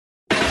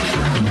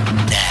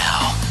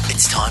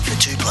time for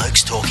Two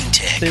Blokes Talking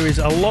Tech. There is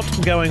a lot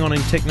going on in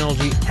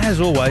technology,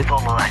 as always.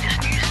 All the latest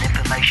news and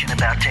information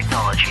about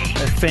technology.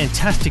 It's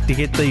fantastic to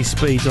get these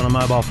speeds on a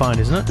mobile phone,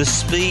 isn't it? The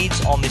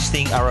speeds on this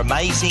thing are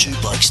amazing. Two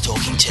Blokes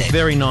Talking Tech.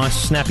 Very nice,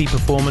 snappy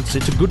performance.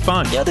 It's a good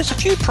phone. Yeah, there's a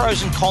few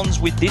pros and cons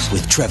with this.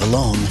 With Trevor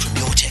Long from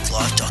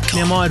YourTechLife.com.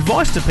 Now, my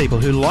advice to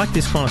people who like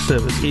this kind of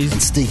service is...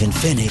 And Stephen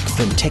Fennick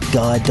from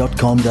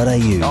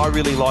TechGuide.com.au. I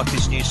really like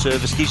this new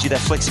service. Gives you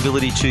that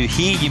flexibility to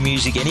hear your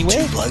music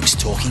anywhere. Two Blokes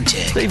Talking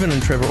Tech. Stephen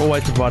and Trevor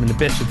always providing the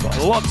best advice.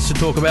 Lots to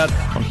talk about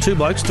on Two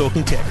Blokes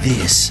Talking Tech.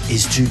 This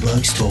is Two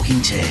Blokes Talking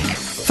Tech.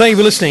 Thank you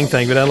for listening.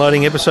 Thank you for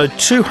downloading episode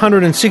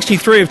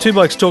 263 of Two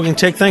Blokes Talking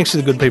Tech. Thanks to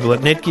the good people at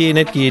Netgear,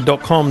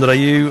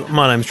 netgear.com.au.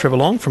 My name's Trevor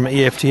Long from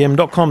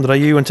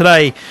EFTM.com.au, and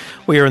today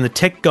we are in the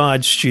Tech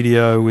Guide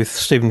studio with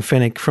Stephen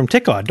Fennick from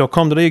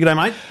techguide.com.au. G'day,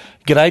 mate.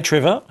 G'day,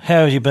 Trevor.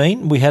 How have you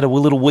been? We had a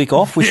little week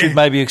off. We should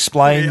maybe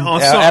explain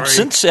our sorry.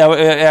 absence.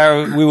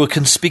 We were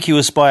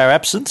conspicuous by our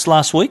absence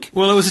last week.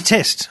 Well, it was a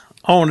test.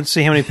 I wanted to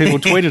see how many people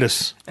tweeted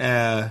us.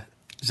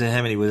 So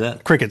how many was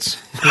that? Crickets.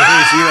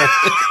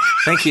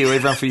 Thank you,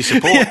 everyone, for your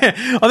support.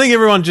 Yeah, I think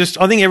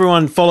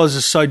everyone follows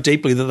us so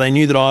deeply that they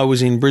knew that I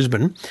was in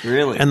Brisbane.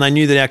 Really? And they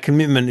knew that our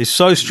commitment is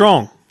so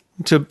strong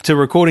to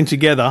recording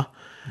together.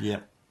 Yeah.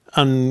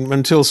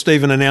 Until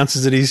Stephen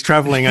announces that he's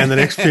travelling in the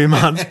next few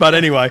months. But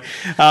anyway,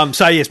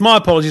 so yes, my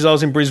apologies. I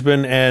was in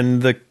Brisbane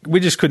and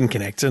we just couldn't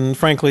connect. And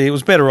frankly, it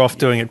was better off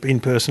doing it in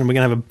person. We're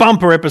going to have a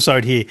bumper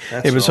episode here,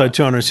 episode right.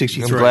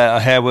 263. I'm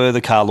glad. How were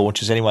the car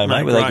launches anyway,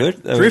 mate? Were they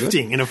good?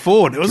 Drifting in a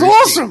Ford. It was drifting.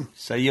 Awesome.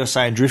 So you're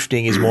saying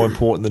drifting is more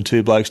important than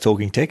Two Blokes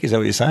Talking Tech? Is that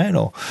what you're saying?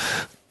 Or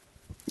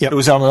yep. It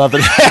was on another.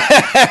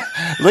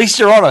 At least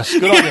you're honest.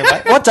 Good on you,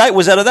 mate. What date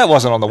was that? That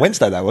wasn't on the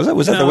Wednesday, though, was it?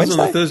 Was that the Wednesday? It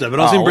was on the Thursday, but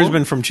I was in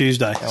Brisbane from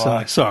Tuesday.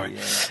 Sorry.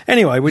 Yeah.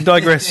 Anyway, we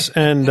digress,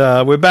 and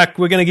we're back.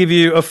 We're going to give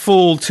you a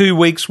full 2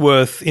 weeks'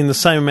 worth in the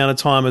same amount of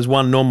time as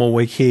one normal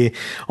week here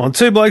on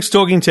Two Blokes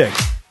Talking Tech.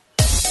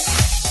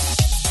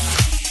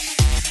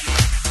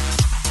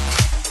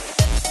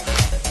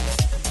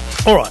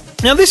 All right.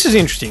 Now, this is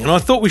interesting, and I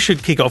thought we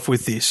should kick off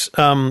with this.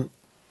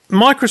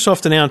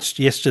 Microsoft announced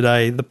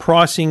yesterday the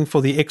pricing for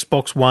the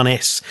Xbox One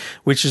S,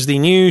 which is the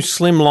new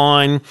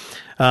slimline,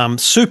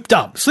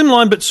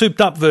 slimline but souped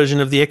up version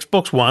of the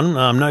Xbox One.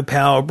 No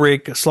power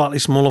brick, a slightly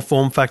smaller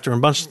form factor, and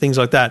a bunch of things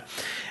like that,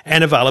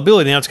 and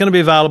availability. Now, it's going to be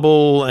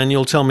available, and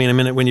you'll tell me in a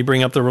minute when you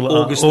bring up the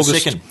August the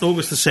 2nd.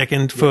 August the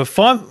 2nd for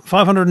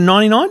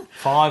 $599?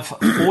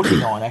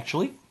 $549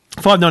 actually.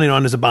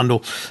 $599 as a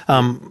bundle,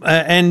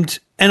 and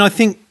I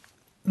think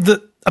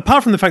that.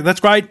 Apart from the fact that's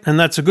great and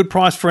that's a good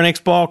price for an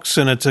Xbox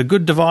and it's a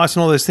good device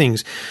and all those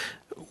things,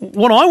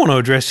 what I want to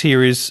address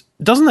here is,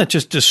 doesn't that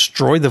just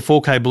destroy the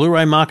 4K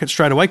Blu-ray market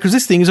straight away? Because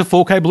this thing is a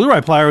 4K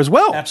Blu-ray player as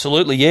well.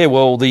 Absolutely, yeah.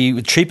 Well,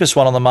 the cheapest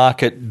one on the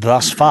market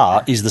thus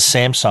far is the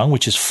Samsung,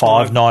 which is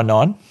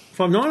 $599.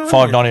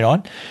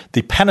 $599.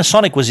 The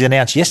Panasonic was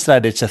announced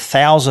yesterday that it's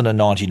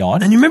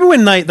 $1,099. And you remember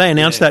when they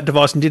announced that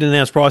device and did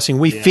announce pricing,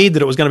 we feared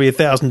that it was going to be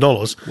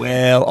 $1,000.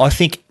 Well, I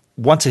think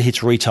once it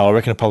hits retail, I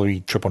reckon it'll probably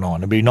be $999.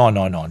 It'll be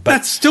 $999.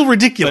 That's still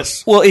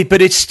ridiculous.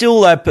 But it's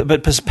still. But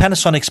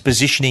Panasonic's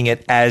positioning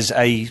it as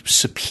a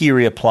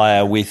superior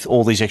player with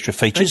all these extra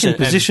features. They can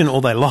position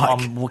all they like.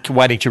 I'm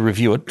waiting to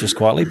review it just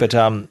quietly. But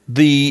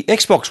the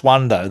Xbox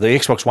One, though, the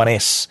Xbox One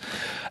S.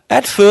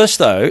 At first,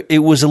 though, it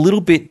was a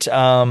little bit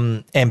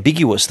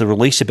ambiguous, the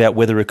release, about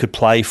whether it could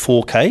play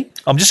 4K.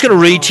 I'm just going to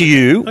read to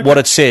you what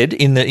it said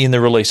in the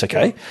release,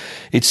 okay?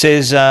 It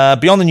says,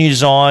 beyond the new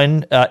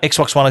design,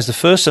 Xbox One is the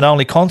first and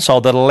only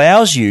console that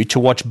allows you to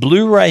watch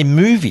Blu-ray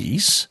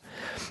movies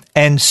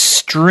and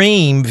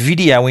stream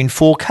video in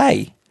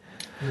 4K.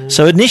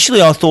 So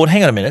initially I thought,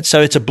 hang on a minute,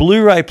 so it's a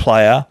Blu-ray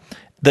player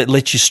that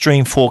lets you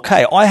stream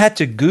 4K. I had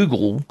to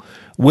Google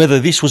whether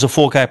this was a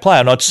 4K player.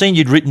 And I'd seen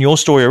you'd written your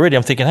story already.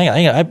 I'm thinking,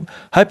 hang on, I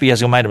hope he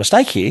hasn't made a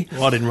mistake here.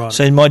 Well, I didn't write it.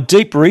 So in my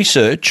deep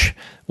research,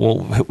 well,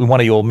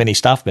 one of your many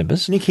staff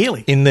members, Nick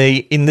Healy,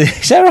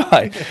 is that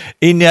right?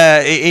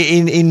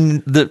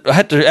 I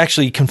had to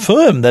actually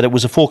confirm that it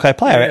was a 4K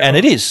player, and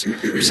it is.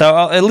 So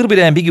a little bit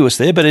ambiguous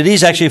there, but it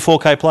is actually a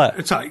 4K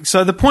player.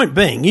 So the point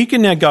being, you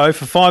can now go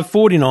for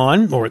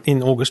 $549 or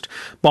in August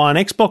buy an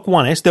Xbox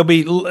One S. There'll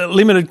be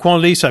limited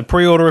quantity, so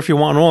pre-order if you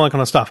want, and all that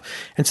kind of stuff.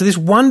 And so this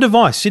one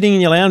device sitting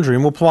in your lounge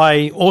room will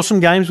play awesome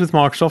games with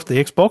Microsoft,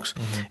 the Xbox.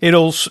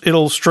 Mm-hmm.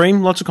 It'll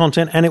stream lots of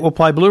content, and it will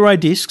play Blu-ray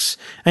discs.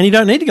 And you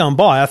don't need to go and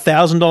buy a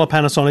 $1,000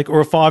 Panasonic or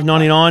a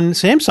 $599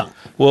 Samsung.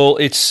 Well,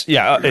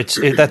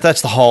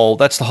 that's the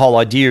whole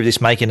idea of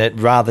this, making it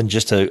rather than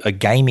just a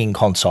gaming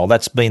console.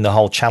 That's been the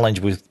whole challenge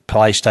with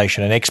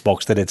PlayStation and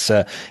Xbox, that it's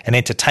an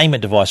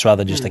entertainment device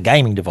rather than just a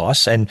gaming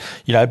device. And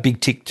big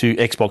tick to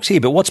Xbox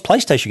here. But what's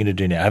PlayStation going to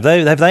do now?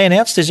 Have they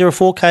announced? Is there a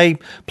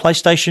 4K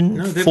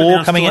PlayStation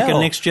 4 coming out? Like a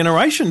next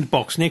generation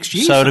box next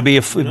year. So it'll be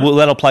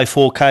that'll play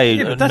 4K.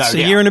 Yeah, but that's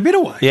a year and a bit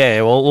away.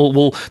 Yeah.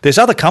 Well, there's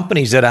other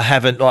companies that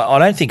haven't. I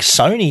don't think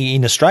Sony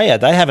in Australia,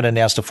 they haven't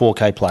announced a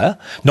 4K player.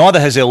 Neither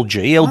has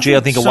LG. LG, I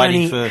think, are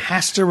waiting for. Sony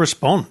has to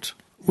respond.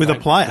 with a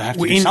player have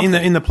to do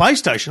in the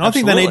PlayStation. I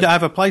think they need to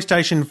have a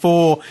PlayStation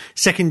 4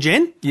 second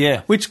gen,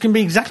 which can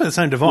be exactly the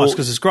same device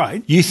because it's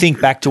great. You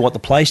think back to what the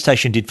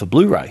PlayStation did for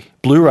Blu-ray.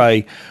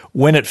 Blu-ray,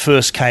 when it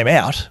first came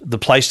out, the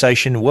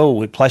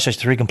PlayStation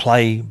 3 can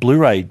play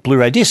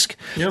Blu-ray disc,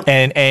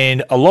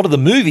 and a lot of the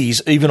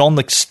movies even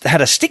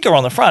had a sticker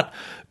on the front.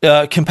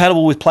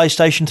 Compatible with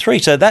PlayStation 3.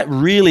 So that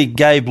really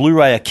gave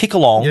Blu-ray a kick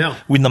along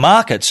in the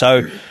market.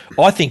 So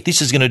I think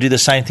this is going to do the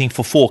same thing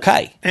for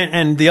 4K.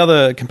 And the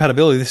other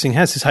compatibility this thing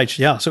has is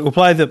HDR. So it will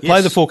play the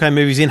 4K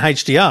movies in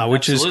HDR,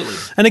 which is...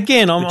 And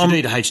again, you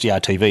need a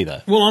HDR TV,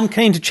 though. Well, I'm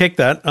keen to check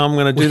that. I'm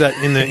going to do that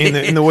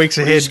in the weeks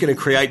ahead. You're just going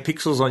to create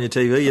pixels on your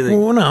TV, you think?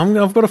 Well,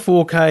 no, I've got a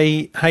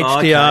 4K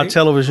HDR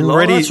television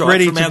ready from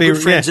to our be...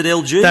 good friends at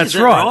LG. That's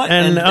right.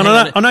 And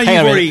I know you've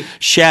already...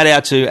 Shout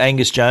out to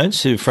Angus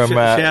Jones, who from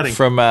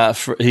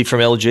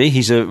LG.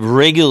 He's a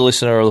regular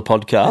listener of the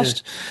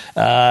podcast.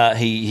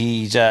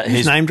 He's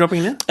name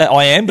dropping now.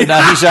 I am, but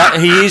no,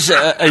 he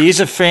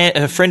is a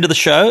friend of the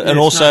show, and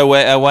also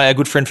a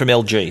good friend from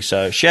LG.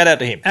 So shout out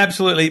to him.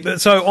 Absolutely.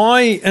 So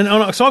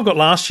I've got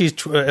last year's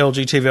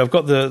LG TV. I've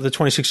got the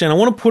 2016. I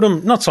want to put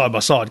them not side by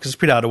side because it's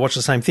pretty hard to watch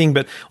the same thing.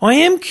 But I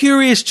am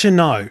curious to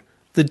know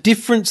the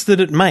difference that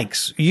it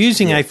makes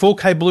using a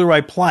 4K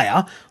Blu-ray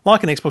player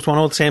like an Xbox One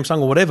or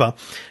Samsung or whatever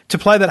to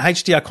play that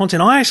HDR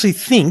content. I actually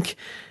think.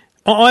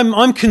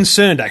 I'm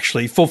concerned,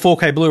 actually, for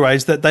 4K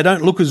Blu-rays that they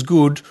don't look as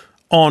good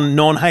on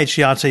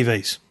non-HDR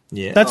TVs.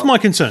 Yeah, that's my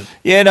concern.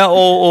 Yeah,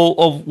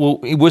 no.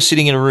 We're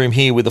sitting in a room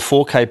here with a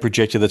 4K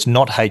projector that's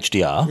not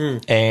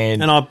HDR,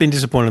 and I've been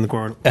disappointed in the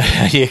quality.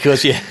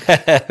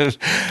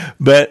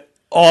 But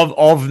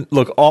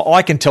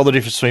I can tell the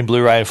difference between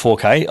Blu-ray and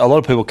 4K. A lot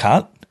of people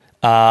can't.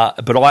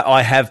 But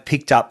I have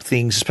picked up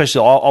things,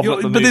 especially I've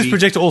got the movie. But this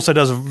projector also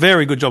does a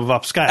very good job of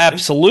upscaling.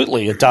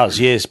 Absolutely, it does,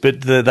 yes.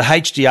 But the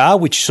HDR,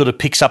 which sort of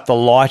picks up the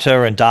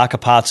lighter and darker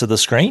parts of the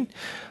screen,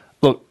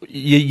 look,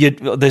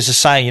 there's a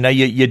saying,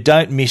 you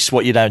don't miss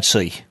what you don't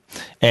see.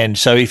 And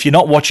so if you're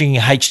not watching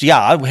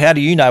HDR, how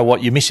do you know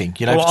what you're missing?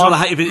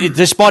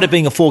 Despite it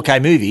being a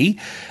 4K movie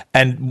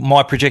and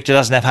my projector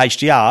doesn't have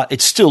HDR,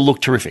 it still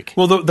looked terrific.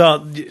 Well,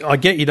 I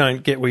get you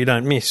don't get what you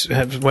don't miss.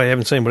 Well, you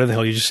haven't seen whatever the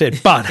hell you just said.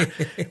 But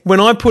when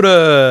I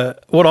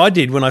what I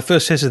did when I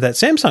first tested that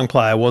Samsung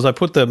player was I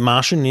put the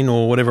Martian in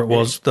or whatever it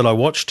was that I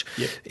watched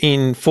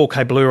in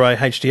 4K Blu-ray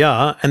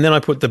HDR, and then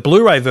I put the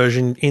Blu-ray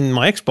version in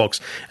my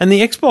Xbox. And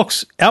the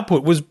Xbox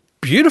output was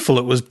beautiful.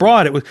 It was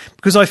bright. It was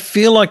because I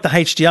feel like the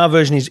HDR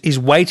version is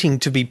waiting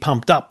to be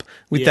pumped up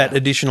with that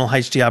additional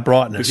HDR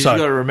brightness. Because you've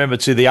got to remember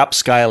too, the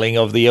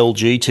upscaling of the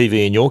LG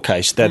TV in your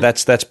case,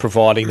 that's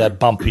providing that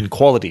bump in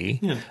quality.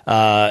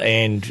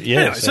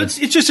 Anyway, so it's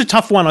just a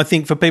tough one, I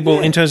think, for people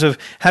in terms of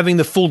having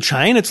the full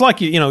chain. It's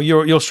like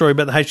your story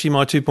about the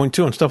HDMI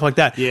 2.2 and stuff like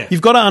that. Yeah.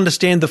 You've got to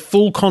understand the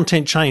full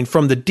content chain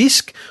from the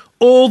disc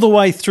all the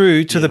way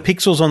through to the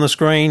pixels on the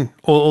screen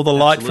or the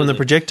light from the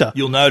projector.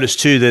 You'll notice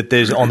too that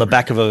there's on the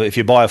back of if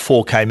you buy a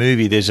 4K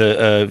movie, there's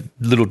a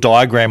little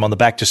diagram on the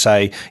back to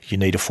say you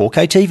need a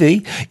 4K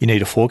TV, you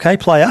need a 4K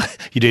player,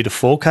 you need a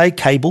 4K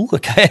cable,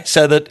 okay,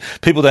 so that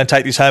people don't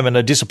take this home and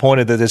are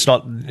disappointed that it's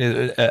not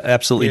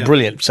absolutely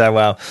brilliant.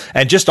 So,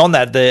 and just on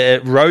that, the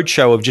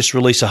Roadshow have just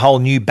released a whole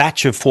new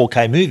batch of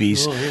 4K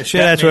movies. Oh, yeah.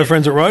 Shout out to our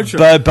friends at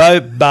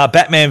Roadshow.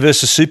 Batman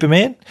versus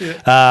Superman,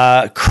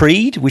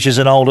 Creed, which is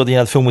an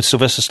older film with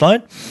Sylvester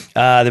Stallone.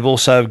 They've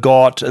also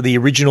got the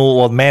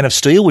original Man of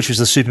Steel, which was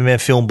the Superman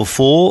film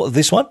before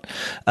this one.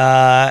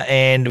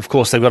 And, of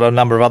course, they've got a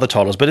number of other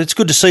titles. But it's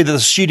good to see that the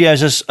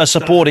studios are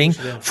supporting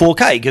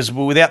 4K because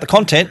without the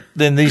content,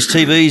 then these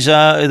TVs,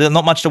 there's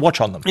not much to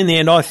watch on them. In the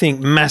end, I think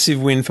massive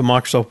win for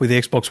Microsoft with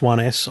the Xbox One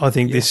S. I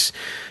think this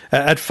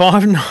at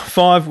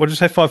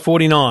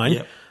 $549.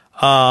 Yep.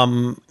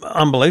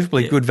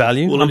 Unbelievably good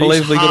value,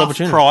 unbelievably good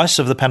opportunity. Price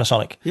of the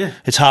Panasonic. Yeah,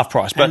 it's half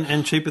price, but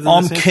and cheaper than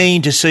I'm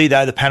keen to see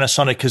though the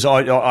Panasonic because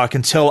I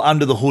can tell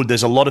under the hood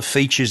there's a lot of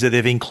features that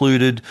they've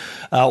included,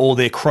 all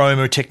their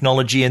chroma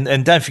technology,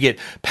 and don't forget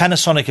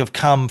Panasonic have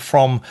come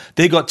from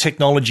they've got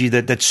technology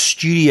that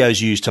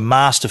studios use to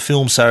master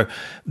film, so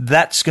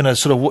that's going to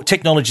sort of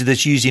technology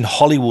that's used in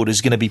Hollywood is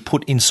going to be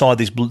put inside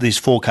this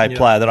 4K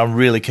player that I'm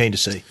really keen to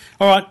see.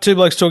 All right, Two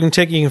Blokes Talking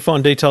Tech. You can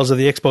find details of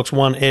the Xbox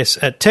One S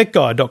at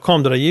techguide.com.au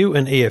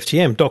and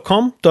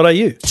EFTM.com.au. Two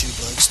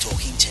Blokes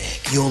Talking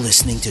Tech. You're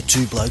listening to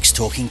Two Blokes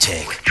Talking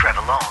Tech with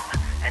Trevor Long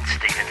and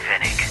Stephen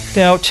Fennick.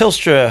 Now,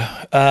 Telstra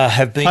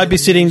have been... I'd be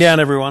sitting down,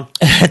 everyone.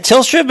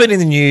 Telstra have been in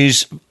the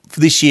news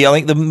this year. I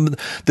think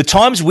the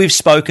times we've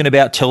spoken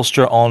about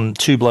Telstra on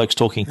Two Blokes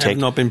Talking Tech have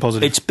not been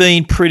positive. It's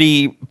been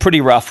pretty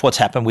rough what's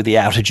happened with the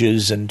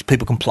outages and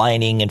people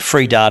complaining and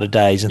free data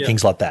days and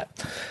things like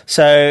that.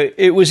 So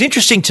it was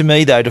interesting to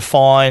me though to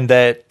find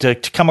that to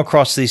come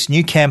across this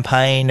new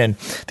campaign and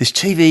this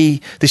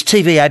TV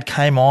ad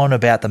came on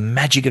about the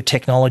magic of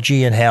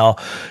technology and how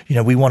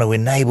we want to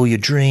enable your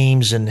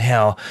dreams and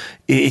how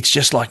it's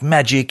just like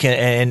magic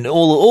and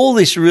all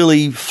this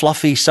really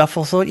fluffy stuff.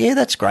 I thought, yeah,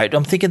 that's great.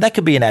 I'm thinking that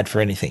could be an ad for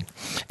anything.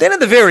 Then at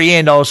the very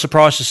end, I was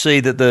surprised to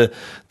see that the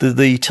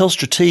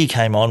Telstra T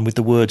came on with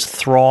the words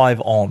 "Thrive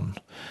On."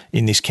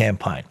 in this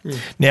campaign.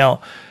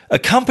 Now,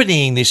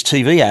 accompanying this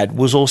TV ad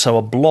was also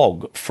a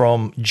blog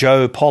from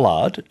Jo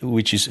Pollard, who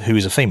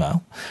is a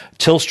female,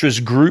 Telstra's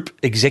Group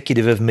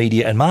Executive of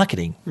Media and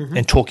Marketing,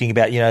 and talking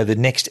about, the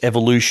next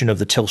evolution of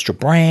the Telstra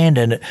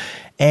brand.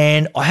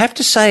 And I have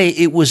to say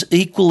it was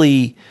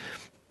equally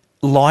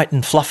light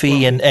and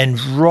fluffy and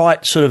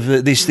right sort of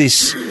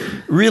this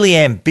really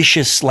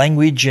ambitious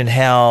language and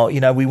how,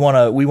 we want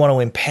to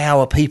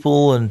empower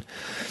people. And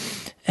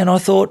I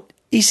thought,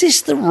 is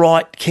this the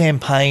right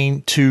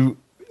campaign to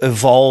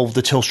evolve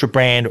the Telstra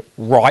brand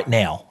right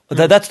now?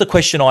 That's the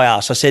question I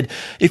asked. I said,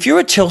 if you're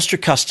a Telstra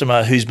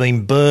customer who's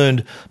been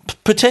burned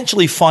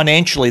potentially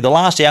financially, the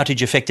last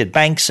outage affected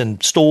banks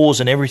and stores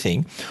and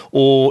everything,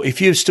 or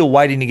if you're still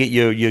waiting to get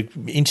your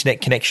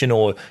internet connection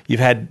or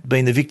you've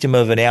been the victim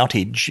of an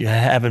outage, you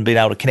haven't been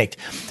able to connect,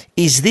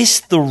 is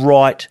this the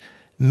right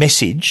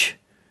message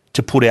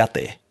to put out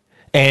there?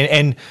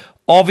 And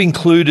I've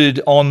included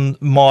on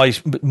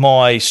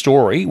my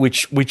story,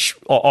 which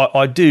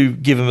I do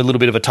give them a little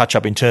bit of a touch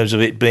up in terms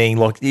of it being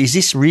like, is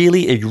this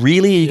really? Are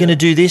you going to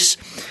do this?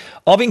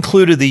 I've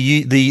included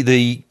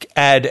the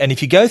ad, and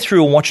if you go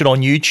through and watch it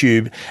on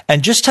YouTube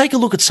and just take a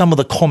look at some of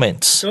the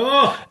comments,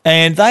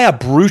 and they are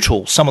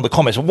brutal. Some of the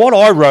comments. What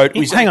I wrote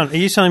was, hang on, are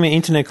you saying me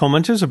internet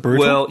commenters are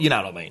brutal? Well, you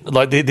know what I mean.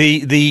 Like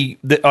the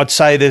I'd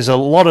say there's a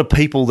lot of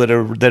people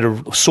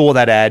that saw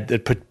that ad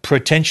that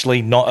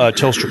potentially not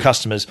Telstra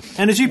customers.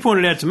 And as you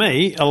pointed out to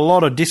me, a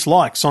lot of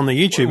dislikes on the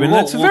YouTube, and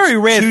that's a very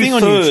rare thing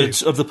on YouTube.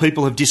 2/3 of the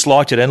people have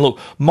disliked it. And look,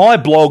 my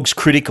blog's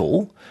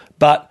critical,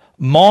 but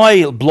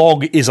my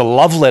blog is a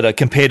love letter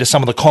compared to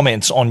some of the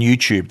comments on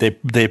YouTube.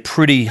 They're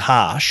pretty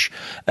harsh,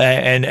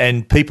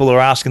 and people are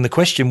asking the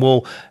question,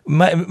 well,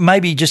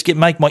 maybe just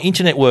make my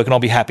internet work and I'll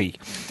be happy.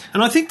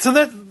 And I think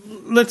so.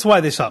 Let's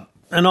weigh this up.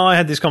 And I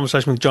had this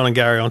conversation with John and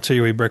Gary on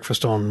TUE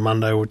Breakfast on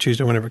Monday or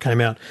Tuesday, whenever it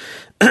came out.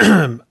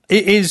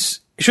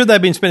 Should they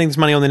have been spending this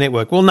money on the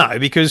network? Well, no,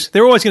 because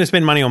they're always going to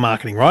spend money on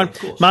marketing, right?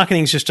 Yeah,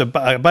 marketing is just a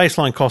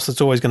baseline cost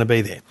that's always going to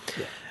be there.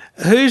 Yeah.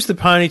 Who's the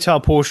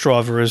ponytail Porsche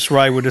driver, as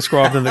Ray would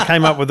describe them, that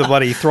came up with the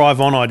bloody Thrive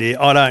On idea?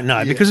 I don't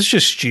know, because it's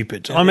just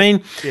stupid. I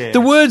mean,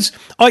 the words...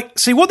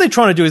 see, what they're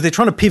trying to do is they're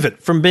trying to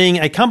pivot from being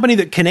a company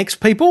that connects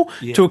people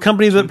to a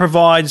company that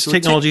provides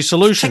technology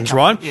solutions,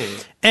 right? Yeah.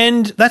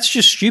 And that's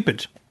just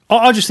stupid.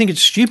 I just think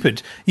it's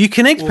stupid. You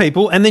connect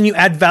people and then you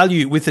add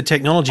value with the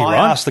technology, right?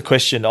 I asked the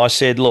question. I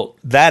said, look,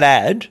 that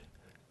ad...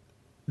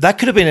 That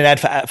could have been an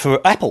ad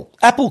for Apple.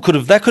 That could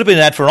have been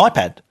an ad for an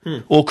iPad,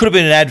 or could have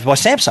been an ad by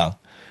Samsung.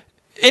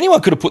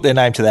 Anyone could have put their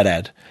name to that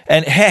ad.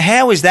 And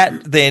how is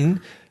that then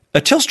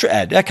a Telstra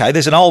ad? Okay,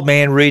 there's an old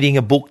man reading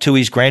a book to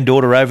his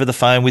granddaughter over the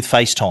phone with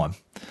FaceTime.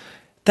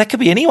 That could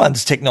be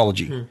anyone's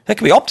technology. That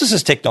could be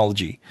Optus's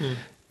technology.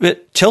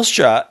 But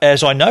Telstra,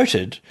 as I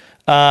noted,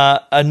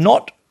 are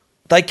not...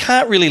 They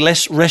can't really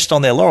rest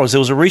on their laurels. There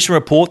was a recent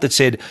report that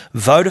said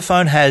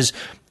Vodafone has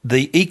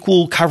the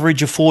equal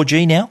coverage of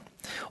 4G now.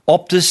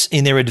 Optus,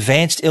 in their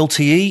advanced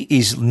LTE,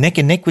 is neck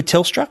and neck with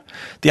Telstra.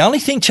 The only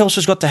thing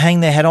Telstra's got to hang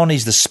their hat on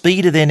is the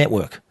speed of their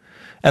network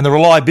and the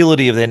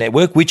reliability of their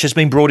network, which has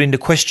been brought into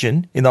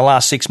question in the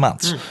last 6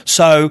 months.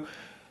 So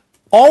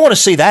I want to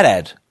see that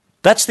ad.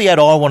 That's the ad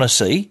I want to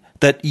see,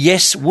 that,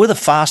 yes, we're the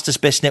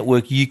fastest, best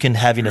network you can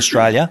have in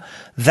Australia.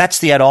 That's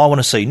the ad I want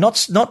to see,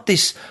 not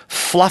this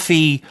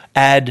fluffy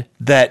ad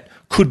that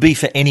could be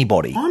for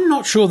anybody. I'm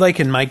not sure they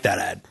can make that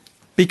ad,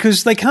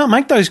 because they can't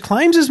make those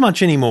claims as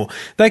much anymore.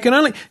 They can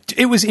only...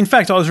 It was, in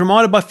fact, I was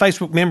reminded by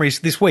Facebook Memories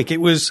this week. It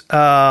was,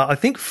 I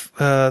think,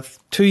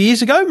 2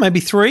 years ago, maybe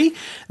 3,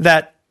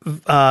 that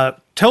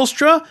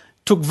Telstra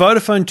took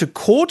Vodafone to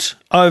court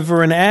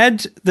over an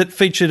ad that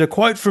featured a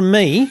quote from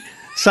me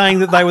saying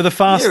that they were the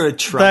fastest... You're a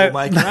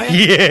troublemaker, aren't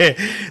you?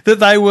 Yeah, that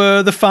they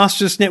were the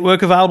fastest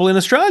network available in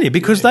Australia,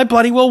 because they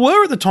bloody well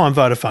were at the time,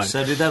 Vodafone.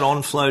 So did that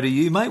on-flow to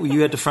you, mate? Well,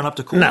 you had to front up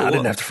to court? No, I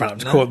didn't have to front up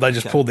to court. They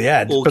just pulled the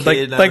ad. But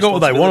they got what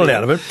they wanted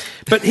out of it.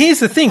 But here's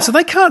the thing. So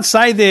they can't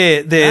say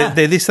they're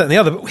this, that and the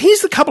other. But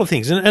here's a couple of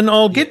things, and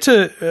I'll get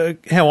to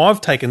how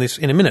I've taken this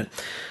in a minute.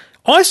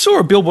 I saw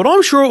a billboard.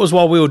 I'm sure it was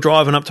while we were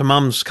driving up to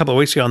Mum's a couple of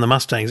weeks ago on the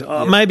Mustangs.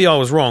 Maybe I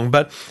was wrong,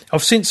 but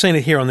I've since seen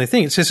it here on their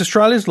thing. It says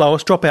Australia's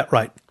lowest dropout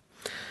rate.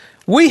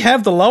 We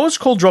have the lowest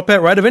call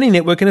dropout rate of any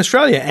network in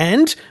Australia,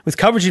 and with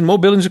coverage in more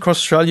buildings across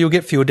Australia, you'll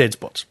get fewer dead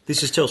spots.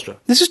 This is Telstra.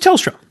 This is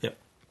Telstra. Yep.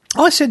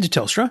 I said to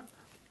Telstra,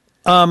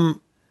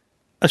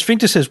 a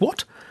sphincter says,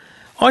 what?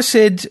 I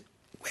said,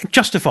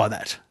 justify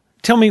that.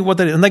 Tell me what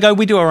that is. And they go,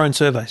 we do our own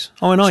surveys.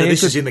 Oh, no. So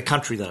this is in the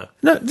country, though?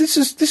 No, this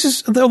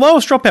is the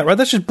lowest dropout rate.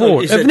 That's just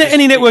broad.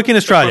 Any network in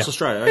Australia. Across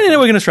Australia, okay. Any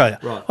network in Australia.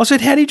 Right. I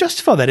said, how do you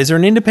justify that? Is there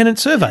an independent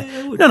survey?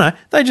 No.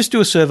 They just do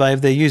a survey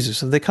of their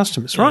users, of their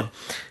customers, right?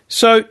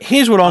 So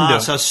here's what I'm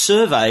doing. So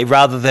survey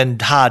rather than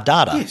hard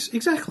data. Yes,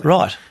 exactly.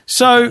 Right.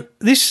 So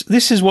this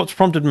is what's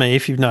prompted me,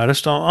 if you've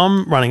noticed.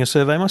 I'm running a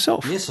survey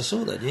myself. Yes, I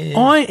saw that,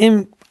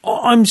 yeah.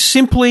 I'm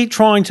simply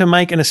trying to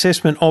make an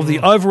assessment of the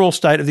overall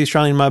state of the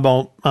Australian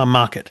mobile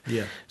market.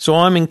 Yeah. So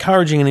I'm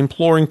encouraging and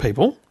imploring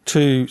people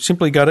to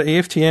simply go to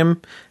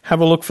EFTM, have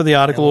a look for the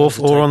article long does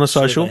it or take on the to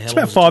survey? social. How It's long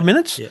about does it 5 take?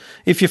 minutes. Yep.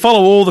 If you follow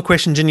all the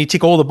questions and you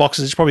tick all the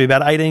boxes, it's probably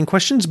about 18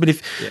 questions. But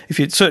if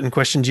you certain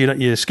questions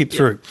you skip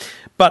through.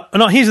 But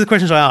no, here's the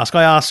questions I ask.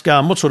 I ask,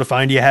 what sort of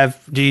phone do you have?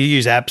 Do you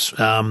use apps?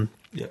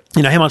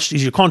 You know, how much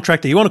is your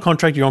contract? Are you on a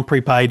contract? You're on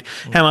prepaid.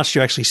 How much do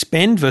you actually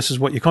spend versus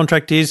what your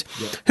contract is?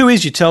 Who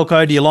is your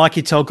telco? Do you like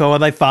your telco? Are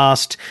they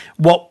fast?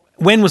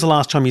 When was the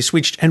last time you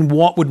switched, and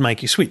what would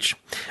make you switch?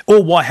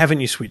 Or why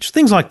haven't you switched?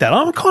 Things like that.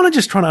 I'm kind of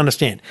just trying to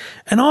understand.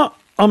 And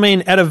I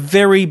mean, at a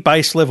very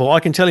base level, I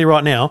can tell you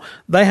right now,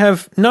 they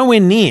have nowhere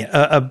near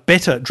a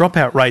better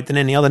dropout rate than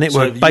any other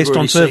network you've based on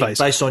already seen- surveys.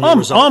 based on your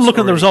results I'm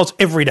looking at the already. results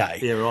every day.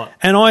 Yeah, right.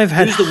 And I've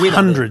had Who's the winner?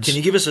 hundreds. Can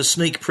you give us a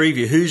sneak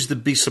preview? Who's the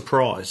big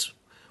surprise?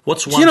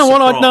 What's one Do you know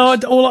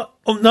surprise? what?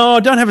 No, I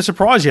don't have a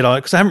surprise yet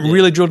because I haven't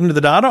really drilled into the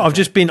data. I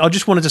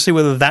just wanted to see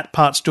whether that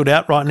part stood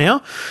out right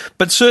now.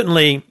 But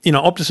certainly, you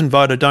know, Optus and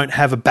Voda don't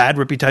have a bad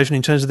reputation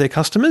in terms of their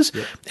customers.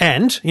 Yep.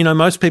 And, you know,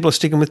 most people are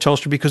sticking with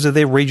Telstra because of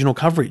their regional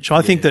coverage.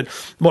 I think that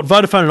what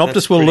Vodafone and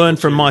Optus will learn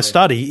from my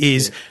study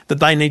is that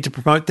they need to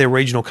promote their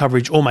regional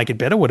coverage or make it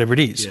better, whatever it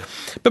is. Yeah.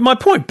 But my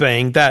point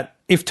being that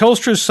if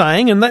Telstra is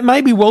saying, and that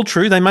may be well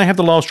true, they may have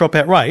the lowest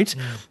dropout rate,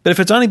 but if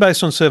it's only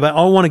based on survey,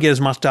 I want to get as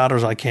much data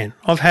as I can.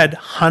 I've had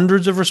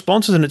hundreds of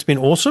responses and it's been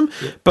awesome,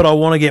 but I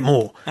want to get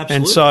more. Absolutely.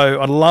 And so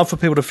I'd love for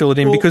people to fill it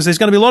in because there's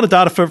going to be a lot of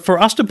data for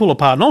us to pull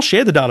apart. And I'll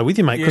share the data with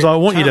you, mate, because I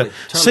want you to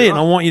see it and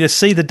I want you to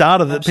see the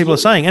data that people are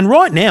saying. And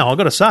right now, I've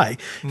got to say,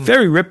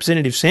 very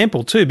representative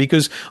sample too,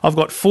 because I've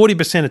got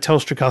 40% of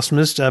Telstra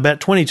customers,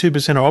 about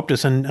 22% are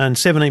Optus and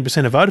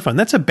 17% of Vodafone.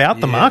 That's about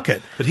the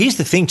market. But here's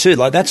the thing too,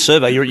 like that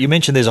survey, you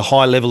mentioned there's a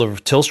high level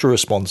of Telstra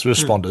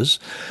responders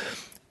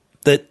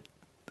that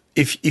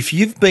if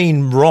you've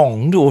been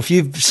wronged or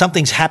if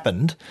something's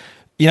happened,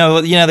 you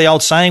know the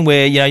old saying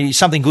where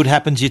something good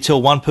happens, you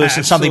tell one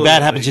person, something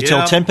bad happens, you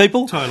tell 10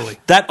 people. Totally.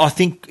 That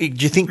do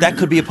you think that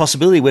could be a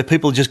possibility where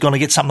people are just going to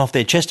get something off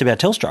their chest about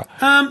Telstra?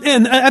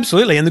 And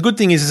absolutely. And the good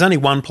thing is there's only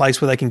one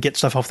place where they can get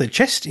stuff off their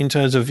chest in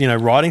terms of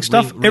writing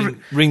stuff.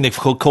 Ring the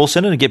call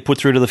centre and get put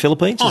through to the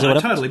Philippines. Is that what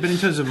happens? Totally. But in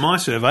terms of my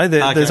survey,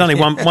 there's only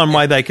one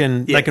way they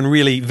can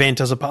really vent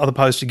as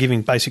opposed to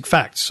giving basic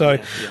facts. So,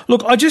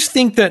 look, I just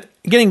think that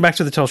getting back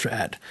to the Telstra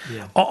ad,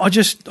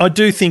 I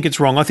do think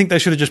it's wrong. I think they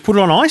should have just put it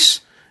on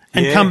ice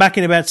and come back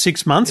in about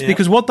 6 months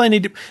because what they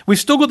need to... We've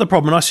still got the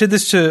problem, and I said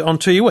this on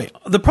 2UE.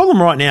 The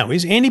problem right now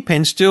is Andy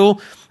Penn still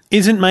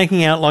isn't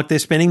making out like they're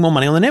spending more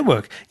money on the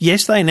network.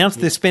 Yes, they announced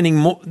they're spending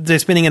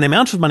an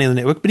amount of money on the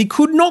network, but he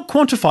could not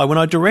quantify when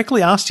I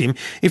directly asked him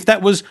if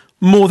that was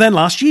more than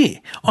last year.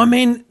 I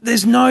mean,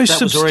 there's no substantive...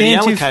 That was already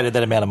allocated,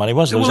 that amount of money,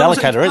 wasn't it? It was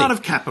allocated already. It's part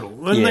of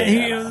capital. And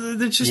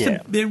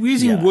they're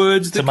using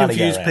words that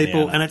confuse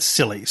people, and it's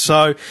silly.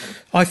 So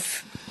I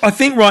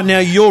think right now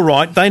you're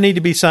right. They need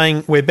to be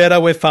saying we're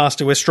better, we're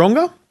faster, we're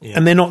stronger,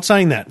 and they're not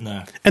saying that.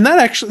 No. And that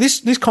actually,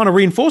 this kind of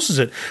reinforces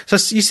it. So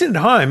you sit at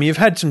home, you've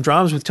had some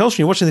dramas with Telstra,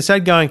 you're watching this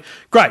ad going,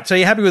 great, so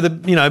you're happy with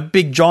a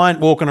big giant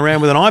walking around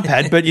with an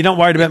iPad, but you're not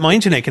worried about my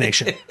internet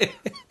connection.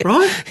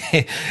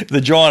 Right?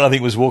 The giant, I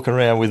think, was walking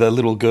around with a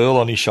little girl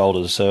on his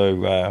shoulders,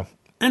 so...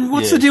 and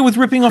what's the deal with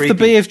ripping off the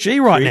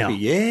BFG right now?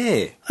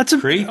 Yeah. That's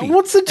creepy.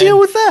 What's the deal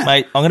with that?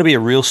 Mate, I'm going to be a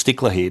real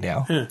stickler here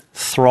now.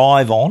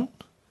 Thrive On,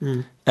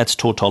 that's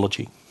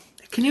tautology.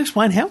 Can you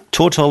explain how?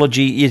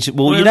 Tautology is you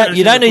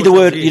don't need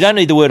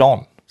the word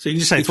on. So you can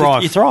just say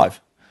thrive. You thrive.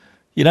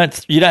 You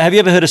don't have you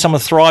ever heard of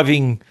someone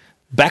thriving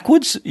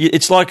backwards?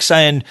 It's like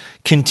saying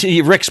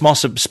Rex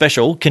Moss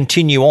special,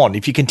 continue on.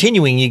 If you're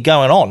continuing, you're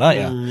going on, aren't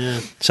you? Yeah.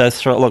 So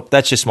look,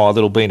 that's just my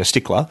little being a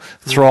stickler.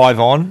 Thrive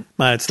on.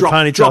 Mate, it's the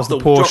ponytails, the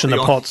Porsche and the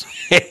pots.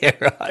 Yeah,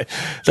 right.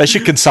 They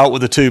should consult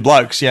with the two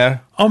blokes,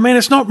 Oh, man,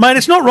 it's not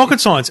rocket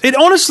science. It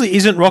honestly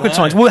isn't rocket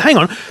science. Well, hang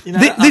on.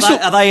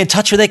 Are they in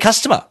touch with their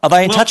customer? Are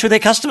they in touch with their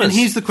customers? And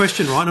here's the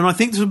question, right? And I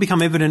think this will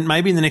become evident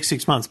maybe in the next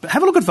 6 months. But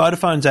have a look at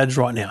Vodafone's ads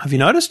right now. Have you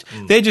noticed?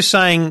 They're just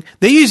saying,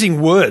 they're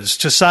using words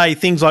to say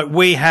things like,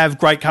 we have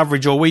great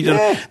coverage or we do.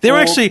 They're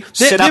actually...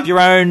 set up your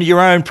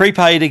own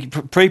prepaid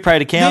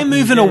account. They're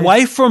moving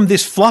away from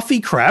this fluffy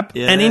crap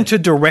and into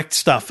direct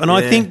stuff. And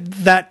I think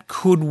that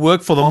could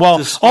work for them.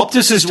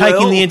 Optus is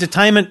taking the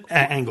entertainment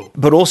angle.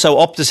 But also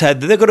Optus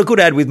they've got a good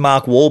ad with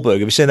Mark Wahlberg.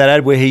 Have you seen that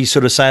ad where he's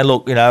sort of saying,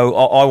 look, I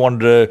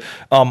wanted to,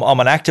 I'm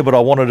an actor, but I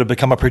wanted to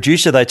become a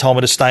producer. They told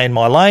me to stay in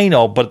my lane,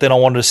 but then I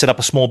wanted to set up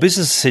a small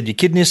business. I said, you're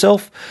kidding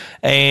yourself.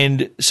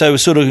 And so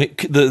sort of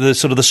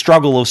the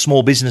struggle of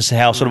small business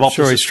and how sort of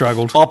Optus, he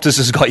struggled. Optus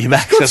has got your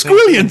back. Got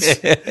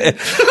squillions.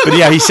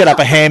 But he set up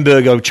a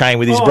hamburger chain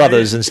with his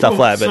brothers and stuff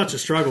like that. Such a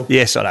struggle.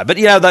 Yes, I know. But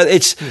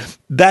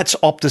that's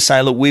Optus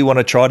saying, look, we want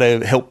to try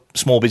to help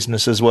small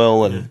business as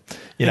well. And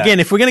again,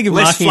 if we're going to give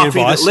marketing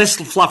advice, less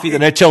fluffy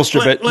than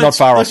Telstra, but not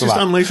far off. Let's just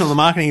unleash on the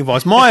marketing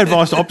advice. My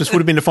advice to Optus would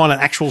have been to find an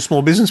actual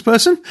small business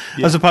person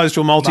as opposed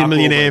to a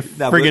multi-millionaire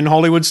friggin'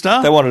 Hollywood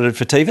star. They wanted it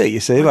for TV, you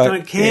see. I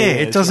don't care.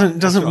 It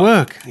doesn't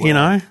work.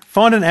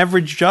 Find an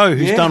average Joe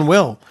who's done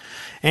well.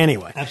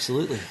 Anyway.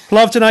 Absolutely.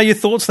 Love to know your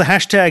thoughts. The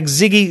hashtag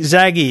Ziggy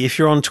Zaggy if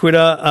you're on Twitter.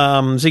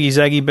 Ziggy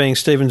Zaggy being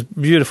Stephen's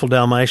beautiful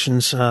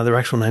Dalmatians. Their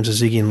actual names are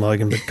Ziggy and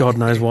Logan, but God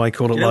knows why he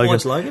called it Do you know Logan. why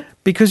it's Logan?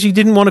 Because you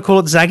didn't want to call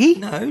it Zaggy?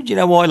 No. Do you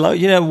know why?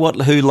 You know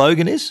who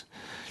Logan is?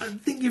 I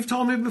think you've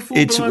told me before.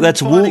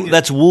 That's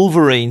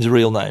Wolverine's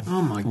real name.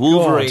 Oh my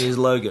Wolverine God. is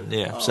Logan.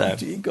 Yeah. Oh,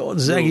 dear God,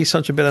 Zaggy's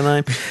such a better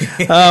name.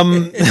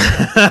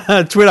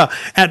 Twitter,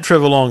 at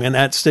Trevor Long and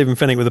at Stephen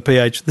Fennick with a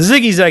PH. The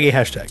Ziggy Zaggy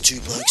hashtag.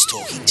 Two Blokes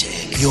Talking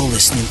Tech. You're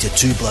listening to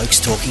Two Blokes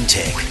Talking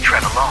Tech. With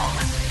Trevor Long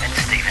and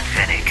Stephen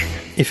Fennick.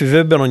 If you've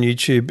ever been on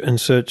YouTube and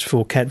searched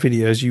for cat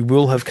videos, you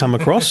will have come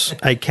across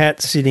a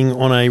cat sitting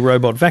on a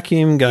robot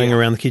vacuum going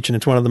around the kitchen.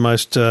 It's one of the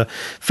most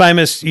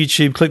famous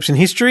YouTube clips in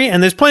history,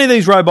 and there's plenty of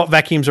these robot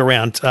vacuums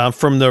around,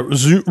 from the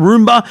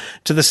Roomba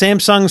to the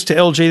Samsungs to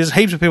LG. There's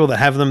heaps of people that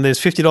have them. There's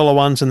 $50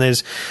 ones and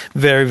there's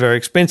very, very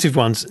expensive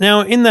ones.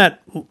 Now, in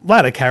that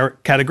latter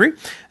category,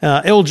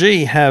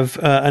 LG have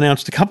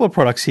announced a couple of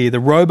products here,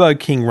 the Robo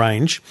King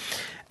range.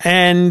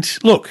 And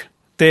look,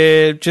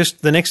 they're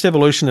just the next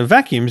evolution of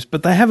vacuums,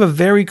 but they have a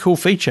very cool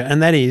feature,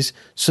 and that is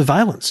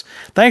surveillance.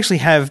 They actually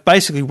have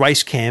basically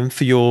race cam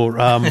for your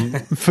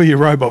for your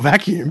robot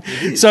vacuum.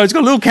 So it's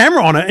got a little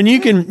camera on it, and you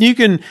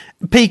can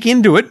peek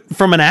into it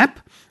from an app.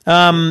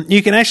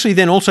 You can actually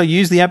then also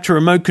use the app to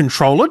remote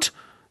control it.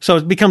 So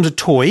it becomes a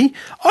toy.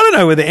 I don't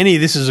know whether any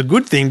of this is a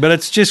good thing, but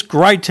it's just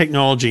great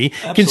technology.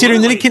 Absolutely.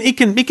 Considering that it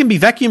can be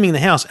vacuuming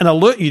the house and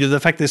alert you to the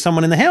fact there's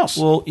someone in the house.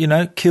 Well,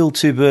 kill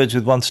two birds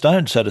with one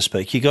stone, so to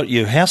speak. You got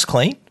your house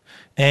clean,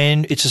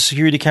 and it's a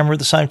security camera at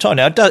the same time.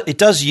 Now, it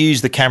does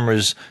use the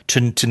cameras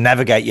to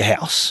navigate your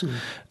house.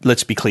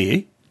 Let's be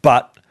clear,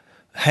 but.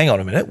 Hang on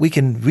a minute. We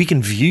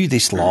can view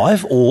this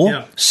live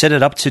or set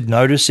it up to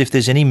notice if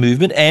there's any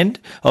movement. And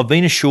I've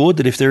been assured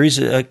that if there is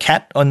a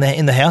cat in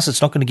the house,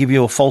 it's not going to give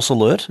you a false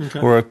alert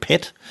or a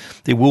pet.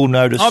 They will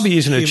notice. I'll be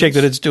using it to check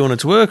that it's doing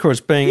its work or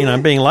it's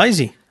being being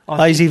lazy.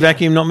 Lazy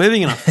vacuum not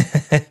moving enough.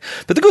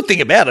 But the good thing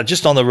about it,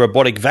 just on the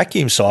robotic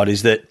vacuum side,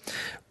 is that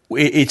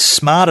it's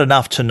smart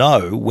enough to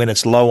know when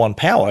it's low on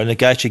power, and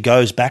it actually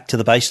goes back to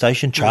the base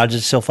station,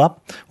 charges itself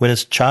up. When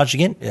it's charged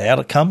again, out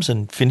it comes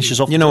and finishes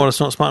off. You know what it's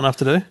not smart enough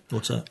to do?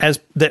 What's that? As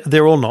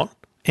they're all not,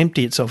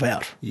 empty itself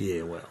out.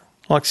 Yeah, well.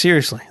 Like,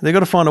 seriously. They've got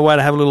to find a way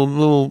to have a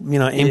little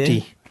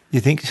empty.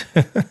 You think?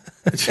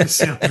 It just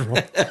sounds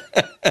wrong.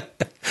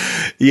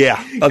 Yeah.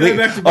 I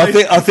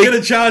think get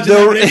a charge and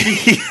have it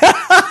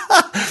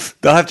empty.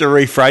 they'll have to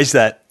rephrase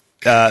that.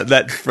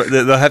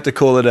 They'll have to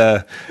call it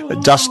a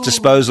dust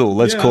disposal.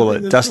 Let's call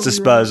it dust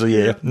disposal. Right.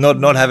 Yeah,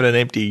 not having an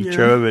empty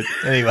Trevor.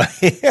 But anyway,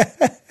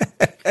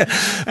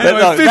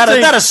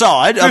 that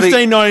aside,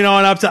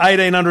 $15.99 up to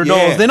 $1,800.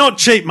 Yeah. They're not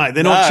cheap, mate.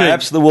 They're not cheap.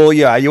 Absolutely. Well,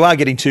 yeah, you are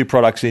getting two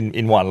products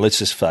in one. Let's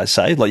just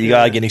say, like you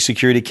are getting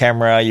security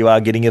camera, you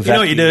are getting a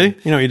vacuum. You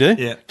know what you do?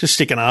 Yeah. Just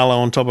stick an Arlo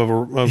on top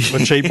of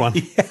a cheap one.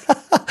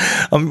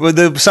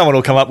 Someone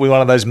will come up with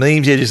one of those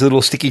memes. Yeah, just a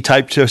little sticky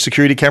tape to a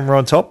security camera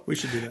on top. We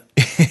should do that.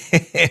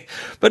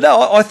 But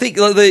no, I think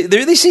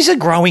this is a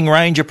growing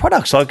range of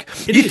products. Like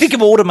you think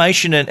of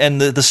automation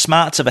and the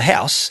smarts of a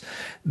house.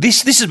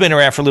 This has been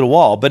around for a little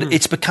while, but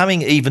it's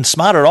becoming even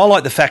smarter. I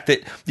like the fact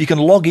that you can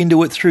log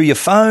into it through your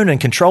phone and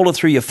control it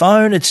through your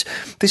phone. It's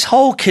this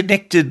whole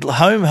connected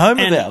home of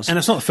ours. And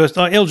it's not the first.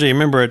 LG,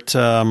 remember at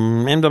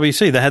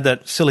MWC, they had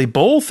that silly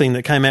ball thing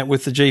that came out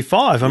with the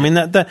G5. I mean,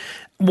 that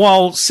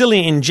while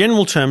silly in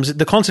general terms,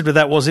 the concept of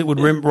that was it would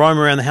roam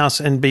around the house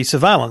and be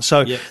surveillance.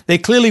 So they're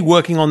clearly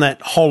working on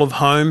that whole of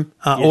home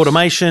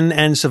automation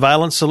and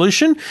surveillance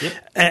solution. Yep.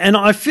 And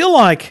I feel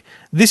like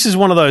this is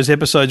one of those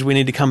episodes we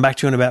need to come back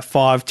to in about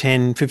 5,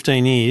 10,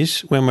 15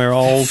 years when we're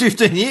old.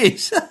 15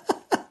 years?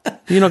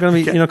 You're not going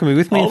to be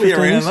with me I'll in 15 be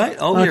around, years? mate.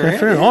 I'll be around.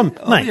 Fair enough.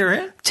 I'll be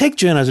around. Tech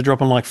journos are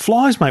dropping like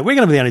flies, mate. We're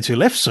going to be the only two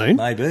left soon.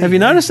 Maybe. Have you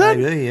noticed that?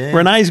 Maybe, yeah.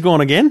 Renee's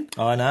gone again.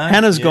 I know.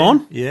 Hannah's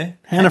gone. Yeah.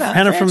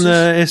 Hannah from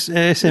the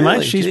SMH.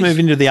 Really? She's Jeez. moved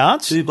into the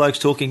arts. Two blokes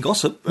talking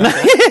gossip. Okay.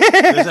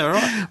 Is that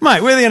right?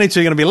 Mate, we're the only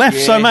two going to be left.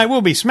 Yeah. So, mate,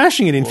 we'll be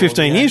smashing it in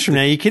 15 years from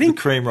now. Are you kidding?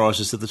 The cream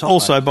rises to the top.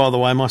 Also, mate. by the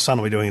way, my son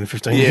will be doing it in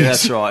 15 years. Yeah,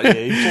 that's right. Yeah,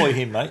 employ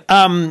him, mate.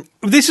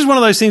 This is one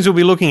of those things we'll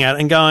be looking at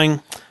and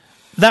going,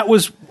 that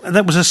was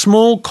a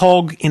small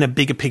cog in a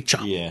bigger picture.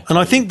 Yeah. And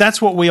I think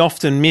that's what we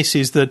often miss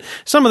is that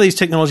some of these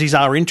technologies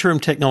are interim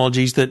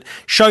technologies that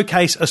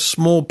showcase a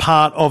small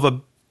part of a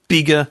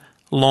bigger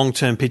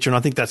long-term picture. And I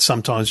think that's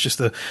sometimes just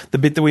the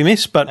bit that we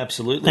miss. But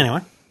absolutely.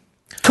 Anyway.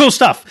 Cool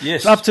stuff.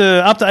 Yes. Up to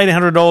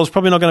 $1,800.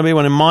 Probably not going to be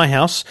one in my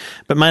house,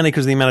 but mainly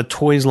because of the amount of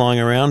toys lying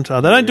around.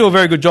 They don't do a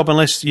very good job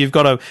unless you've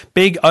got a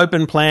big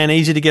open plan,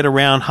 easy to get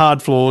around,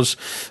 hard floors.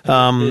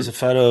 There's a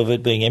photo of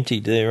it being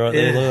emptied there, right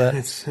there. Look at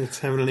that. It's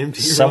having an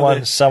empty.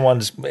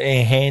 Someone's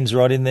hands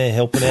right in there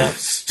helping out.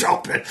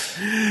 Stop it.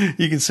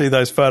 You can see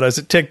those photos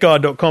at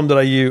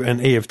techguide.com.au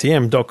and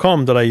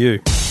EFTM.com.au.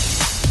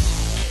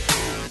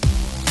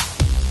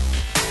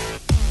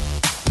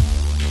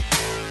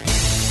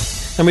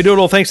 And we do it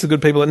all thanks to the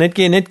good people at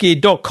Netgear,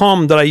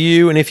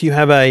 netgear.com.au. And if you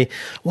have a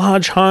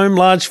large home,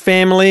 large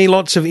family,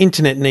 lots of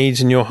internet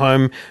needs in your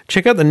home,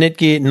 check out the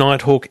Netgear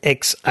Nighthawk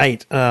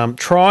X8.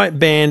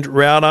 Tri-band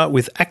router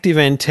with active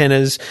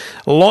antennas.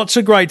 Lots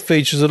of great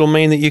features that'll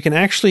mean that you can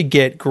actually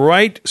get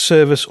great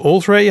service all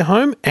throughout your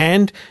home,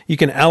 and you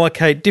can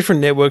allocate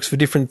different networks for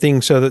different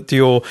things so that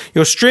your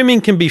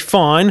streaming can be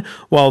fine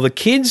while the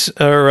kids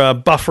are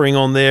buffering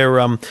on their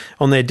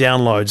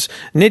downloads.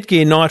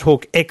 Netgear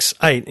Nighthawk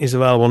X8 is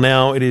available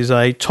now. It is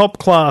a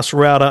top-class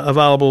router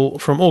available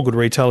from all good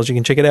retailers. You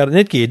can check it out at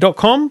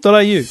netgear.com.au. Two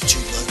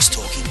Blokes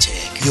Talking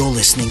Tech. You're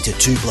listening to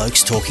Two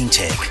Blokes Talking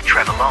Tech. With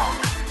Trevor Long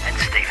and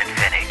Stephen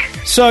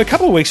Fennick. So a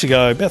couple of weeks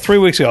ago, about 3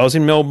 weeks ago, I was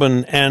in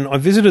Melbourne and I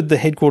visited the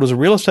headquarters of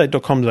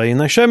realestate.com today,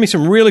 and they showed me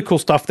some really cool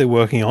stuff they're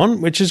working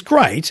on, which is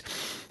great.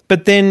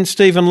 But then,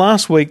 Stephen,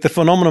 last week, the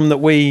phenomenon that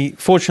we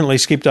fortunately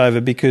skipped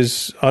over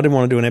because I didn't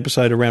want to do an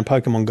episode around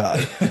Pokemon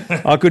Go.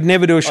 I could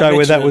never do a show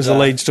where that was the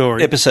lead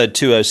story. Episode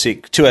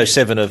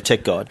 207 of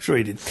Tech Guide. Sure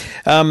you did.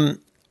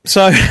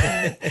 So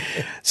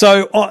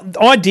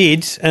I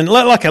did, and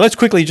okay, let's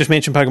quickly just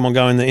mention Pokemon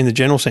Go in the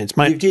general sense,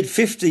 mate. You did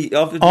 50.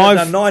 I've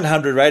done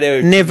 900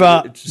 radio.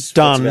 Never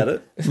done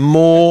done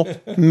more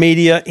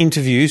media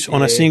interviews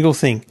on a single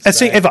thing.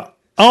 Ever.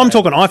 I'm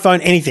talking iPhone,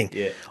 anything.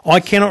 Yeah. I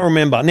cannot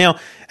remember. Now,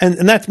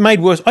 and that's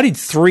made worse. I did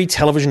 3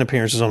 television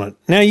appearances on it.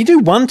 Now, you do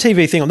one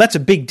TV thing on, that's a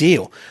big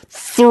deal.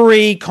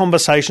 3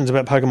 conversations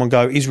about Pokemon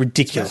Go is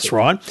ridiculous,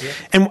 right?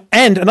 Yeah.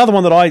 And another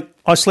one that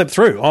I slept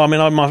through. I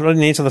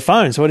didn't answer the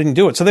phone, so I didn't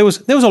do it. So there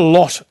was a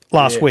lot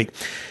last week.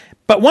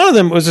 But one of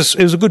them was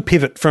a good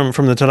pivot from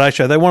the Today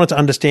Show. They wanted to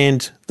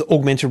understand the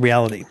augmented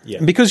reality. Yeah.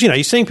 Because,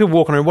 you're seeing people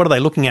walking around, what are they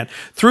looking at?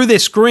 Through their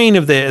screen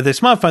of their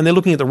smartphone, they're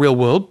looking at the real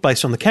world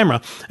based on the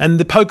camera, and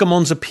the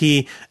Pokemons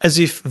appear as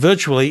if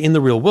virtually in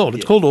the real world.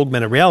 It's called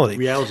augmented reality.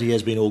 Reality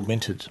has been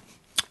augmented.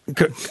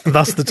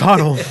 Thus the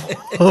title,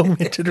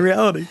 augmented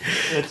reality.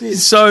 That's it.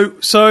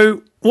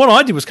 So what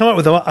I did was come up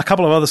with a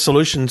couple of other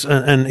solutions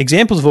and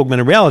examples of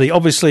augmented reality,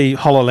 obviously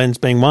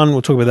HoloLens being one.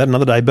 We'll talk about that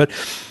another day, but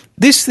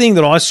this thing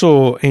that I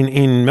saw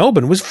in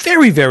Melbourne was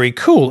very, very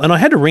cool, and I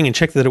had to ring and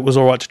check that it was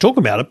all right to talk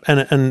about it,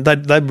 and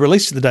they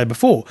released it the day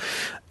before.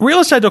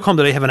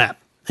 Realestate.com.au have an app,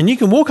 and you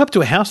can walk up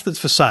to a house that's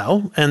for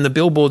sale, and the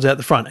billboard's out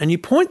the front, and you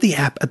point the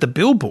app at the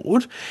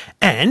billboard,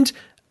 and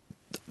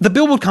the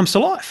billboard comes to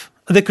life.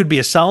 There could be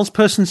a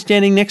salesperson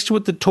standing next to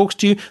it that talks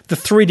to you. The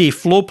 3D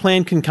floor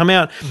plan can come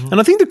out. Mm-hmm. And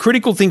I think the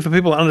critical thing for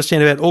people to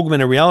understand about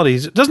augmented reality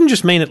is it doesn't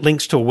just mean it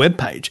links to a web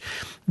page.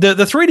 The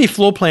 3D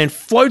floor plan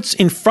floats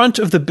in front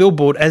of the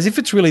billboard as if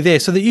it's really there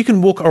so that you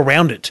can walk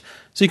around it.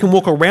 So you can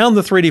walk around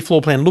the 3D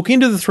floor plan, look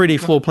into the 3D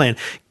floor plan,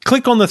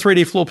 click on the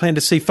 3D floor plan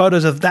to see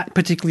photos of that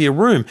particular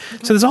room.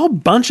 So there's a whole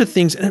bunch of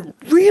things, and it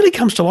really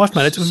comes to life,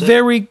 mate. It's a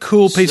very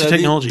cool piece of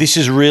technology. This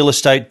is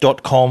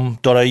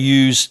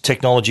realestate.com.au's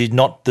technology,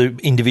 not the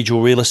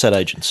individual real estate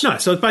agents. No,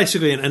 so it's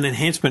basically an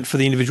enhancement for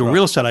the individual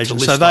real estate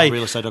agents. So they,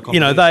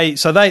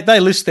 realestate.com.au. they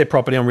list their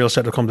property on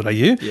realestate.com.au.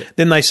 Yeah.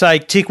 Then they say,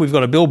 tick, we've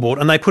got a billboard,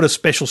 and they put a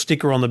special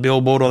sticker on the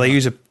billboard, or they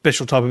use a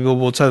special type of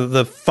billboard so that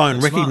the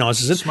phone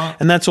recognises it. Smart.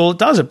 And that's all it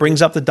does. It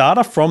brings up the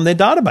data from their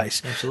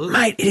database. Absolutely.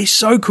 Mate, it is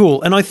so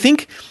cool. And I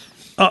think,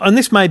 and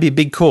this may be a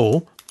big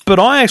call, but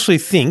I actually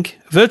think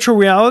virtual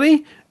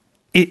reality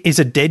is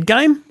a dead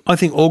game. I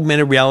think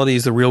augmented reality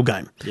is the real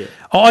game. Yeah.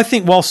 I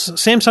think whilst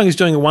Samsung is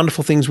doing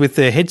wonderful things with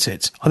their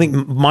headsets, I think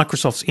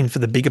Microsoft's in for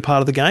the bigger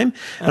part of the game.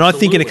 Absolutely. And I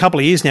think in a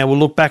couple of years now, we'll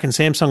look back and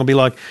Samsung will be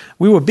like,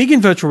 we were big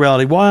in virtual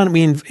reality. Why aren't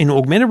we in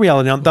augmented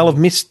reality? They'll have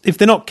missed, if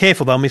they're not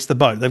careful, they'll miss the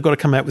boat. They've got to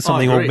come out with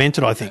something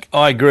augmented, I think.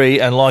 I agree.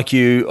 And like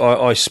you,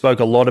 I spoke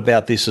a lot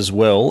about this as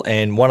well.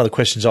 And one of the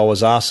questions I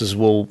was asked is,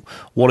 well,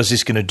 what is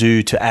this going to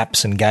do to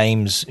apps and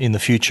games in the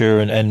future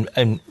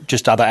and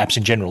just other apps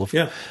in general?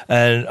 Yeah.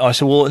 And I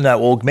said, well,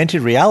 no, augmented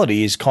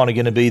reality is kind of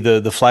going to be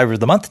the flavour of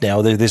the month now.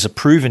 There's a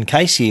proven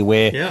case here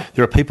where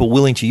there are people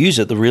willing to use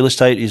it. The real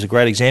estate is a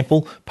great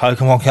example.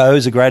 Pokemon Go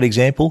is a great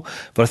example.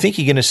 But I think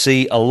you're going to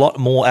see a lot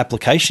more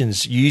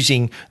applications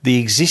using the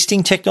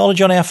existing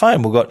technology on our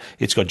phone.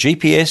 It's got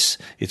GPS,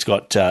 it's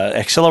got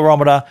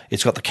accelerometer,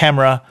 it's got the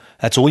camera.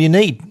 That's all you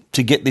need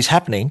to get this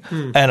happening.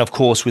 And, of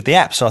course, with the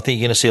apps. So I think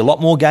you're going to see a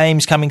lot more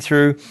games coming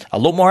through, a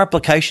lot more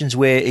applications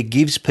where it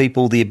gives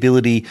people the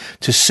ability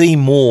to see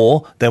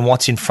more than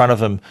what's in front of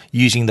them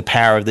using the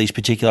power of these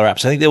particular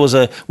apps. I think there was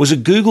a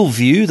Google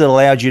View that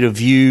allowed you to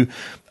view,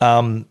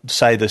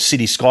 say, the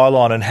city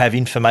skyline and have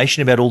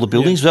information about all the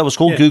buildings. That was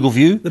called Google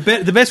View.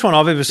 The best one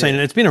I've ever seen,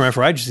 and it's been around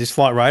for ages, is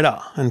Flight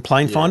Radar and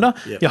Plane Finder.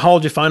 Yeah. You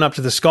hold your phone up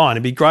to the sky, and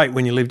it'd be great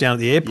when you live down at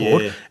the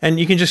airport, and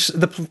you can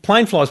the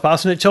plane flies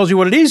past and it tells you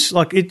what it is.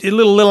 Like a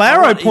little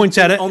arrow points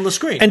at it on the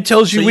screen and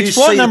tells you which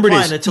flight number it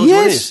is. It tells you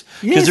what it is.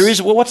 Because there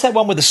is, what's that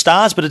one with the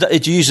stars? But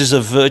it uses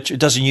it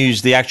doesn't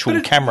use the actual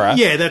camera.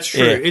 Yeah, that's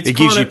true. Yeah, it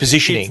gives you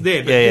positioning. It's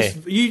there,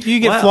 but you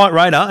get Flight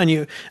Radar,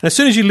 and as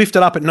soon as you lift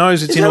it up, it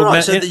knows it's in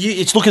augmented. So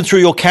it's looking through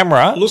your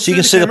camera, Look so you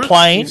through can see the camera,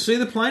 plane. You can see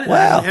the plane.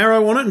 Wow. An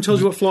arrow on it and tells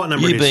you what flight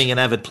number it You is. being an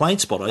avid plane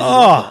spotter.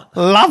 Oh,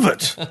 love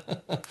it.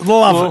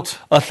 Love it.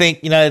 I think,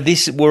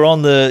 we're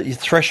on the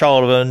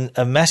threshold of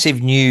a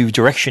massive new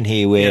direction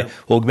here where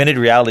augmented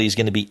reality is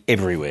going to be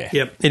everywhere.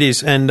 Yep, it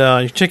is. And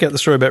you can check out the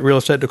story about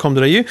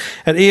realestate.com.au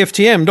at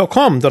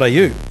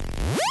EFTM.com.au.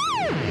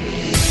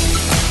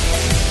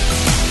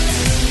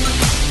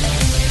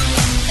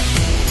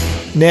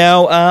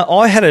 Now,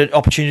 I had an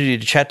opportunity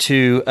to chat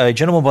to a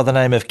gentleman by the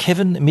name of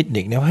Kevin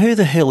Mitnick. Now, who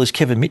the hell is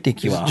Kevin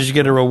Mitnick, you ask? Did you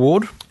get a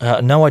reward?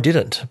 No, I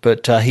didn't.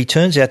 But he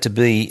turns out to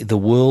be the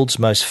world's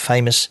most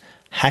famous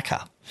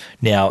hacker.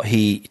 Now,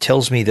 he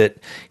tells me that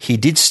he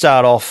did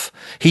start off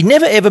 – he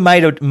never ever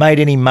made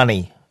any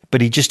money,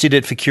 but he just did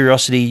it for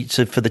curiosity,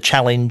 for the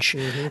challenge.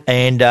 Mm-hmm.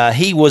 And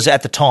he was,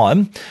 at the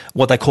time,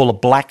 what they call a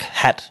black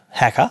hat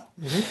hacker.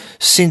 Mm-hmm.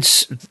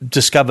 Since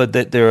discovered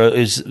that there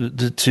is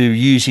to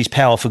use his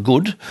power for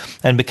good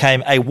and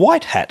became a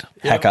white hat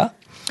hacker.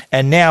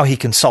 And now he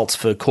consults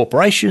for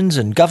corporations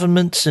and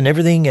governments and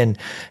everything, and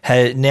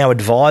now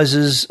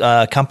advises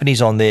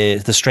companies on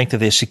the strength of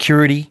their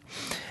security.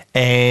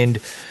 And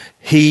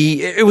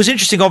it was an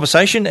interesting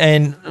conversation,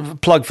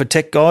 and plug for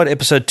Tech Guide,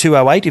 episode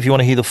 208, if you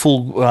want to hear the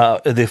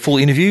full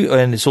interview,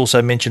 and it's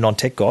also mentioned on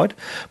Tech Guide.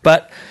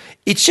 But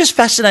it's just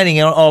fascinating.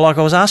 Like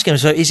I was asking him,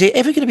 so is there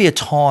ever going to be a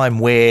time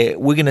where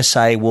we're going to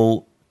say,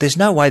 well, there's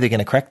no way they're going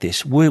to crack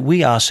this.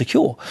 We are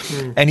secure.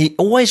 Mm. And he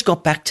always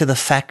got back to the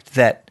fact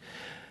that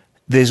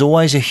there's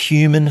always a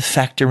human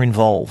factor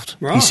involved.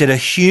 Right. He said a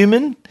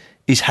human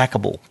is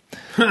hackable.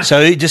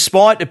 So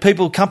despite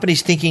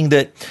companies thinking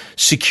that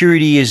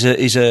security is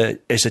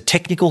a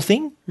technical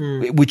thing,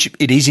 which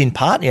it is in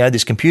part,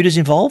 there's computers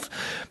involved,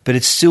 but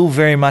it's still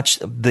very much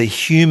the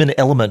human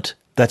element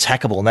that's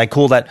hackable. And they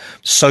call that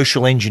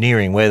social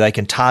engineering, where they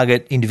can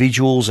target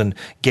individuals and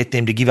get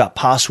them to give up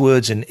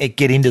passwords and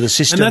get into the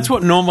system. And that's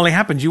what normally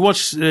happens. You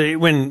watch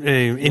when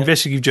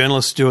investigative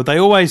journalists do it, they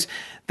always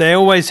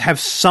have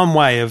some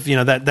way of,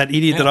 that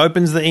idiot that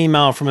opens the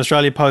email from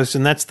Australia Post,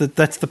 and that's the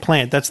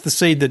plant, that's the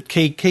seed that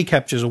key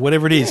captures or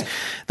whatever it is.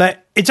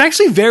 It's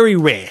actually very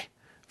rare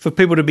for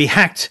people to be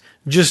hacked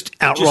just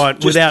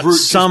outright without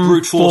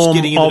some form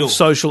of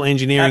social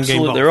engineering getting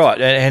involved. Absolutely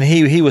right. And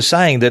he was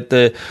saying that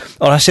and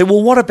I said,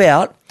 well, what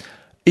about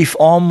if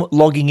I'm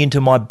logging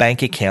into my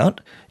bank account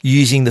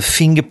using the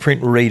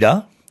fingerprint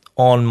reader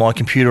on my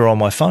computer or on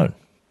my phone?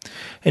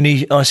 And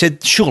I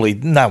said, surely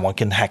no one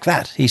can hack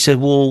that. He said,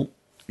 well,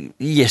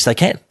 yes, they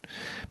can,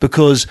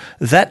 because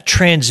that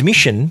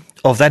transmission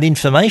of that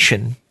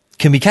information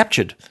can be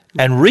captured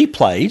and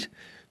replayed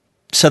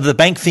so that the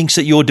bank thinks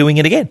that you're doing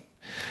it again.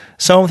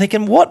 So I'm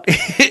thinking, what?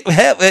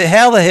 How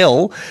the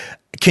hell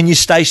can you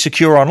stay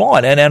secure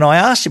online? And I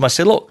asked him, I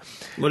said, look.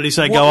 What did he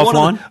say, go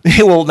offline?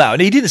 Well, no,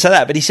 and he didn't say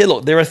that, but he said,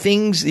 look, there are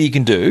things that you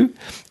can do,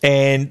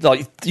 and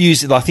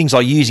things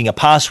like using a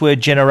password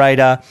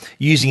generator,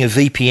 using a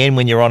VPN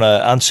when you're on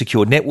an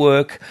unsecured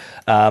network,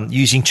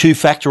 using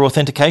two-factor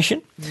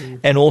authentication,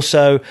 and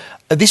also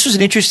this was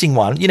an interesting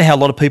one. You know how a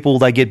lot of people,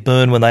 they get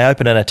burned when they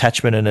open an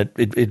attachment and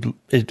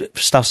it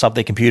stuffs up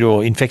their computer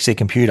or infects their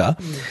computer.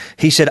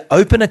 He said,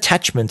 open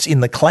attachments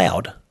in the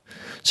cloud.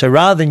 So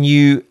rather than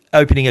you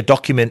opening a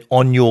document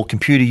on your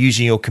computer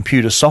using your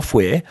computer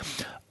software,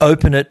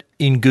 open it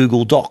in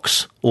Google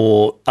Docs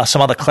or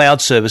some other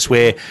cloud service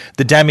where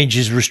the damage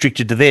is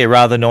restricted to there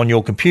rather than on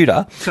your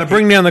computer. So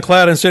bring down the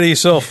cloud instead of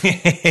yourself.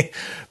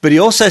 But he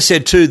also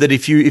said too that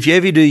if you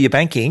ever do your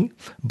banking,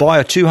 buy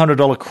a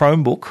 $200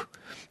 Chromebook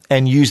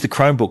and use the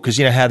Chromebook, because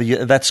you know how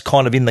that's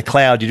kind of in the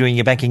cloud. You're doing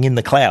your banking in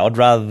the cloud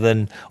rather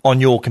than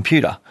on your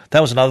computer. That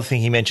was another thing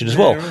he mentioned as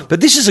well. Right.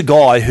 But this is a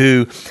guy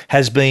who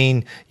has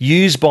been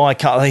used by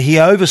 – he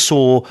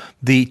oversaw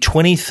the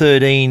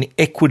 2013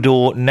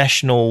 Ecuador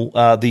national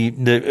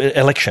the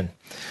election.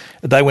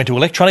 They went to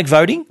electronic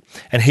voting,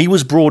 and he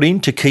was brought in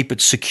to keep it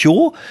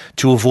secure,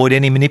 to avoid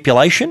any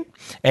manipulation.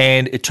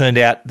 And it turned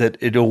out that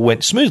it all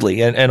went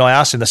smoothly. And I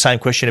asked him the same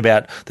question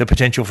about the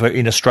potential for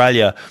in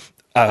Australia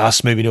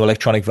us moving to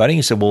electronic voting.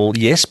 He said, well,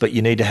 yes, but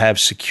you need to have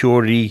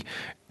security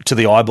to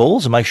the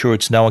eyeballs and make sure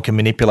no one can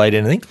manipulate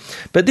anything.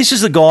 But this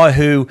is the guy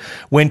who,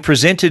 when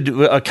presented,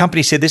 a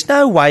company said there's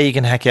no way you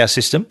can hack our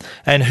system,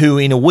 and who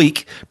in a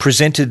week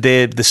presented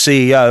the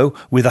CEO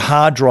with a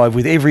hard drive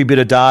with every bit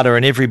of data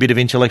and every bit of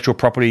intellectual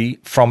property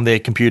from their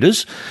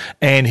computers.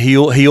 And he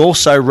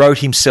also wrote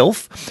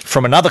himself,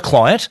 from another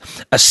client,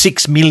 a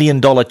 $6 million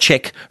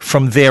check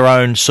from their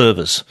own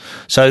servers.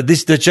 So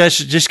this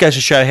just goes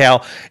to show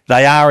how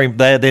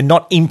they're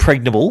not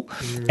impregnable,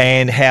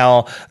 and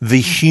how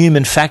the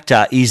human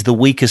factor is the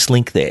weakest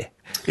link there.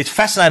 It's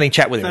fascinating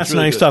chat with him.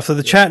 Fascinating really stuff. So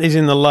the chat is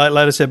in the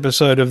latest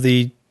episode of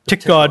the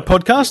Tech Guide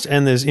podcast,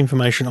 and there's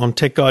information on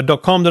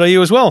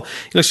techguide.com.au as well.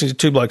 You're listening to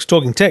Two Blokes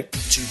Talking Tech.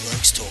 Two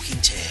Blokes Talking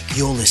Tech.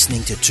 You're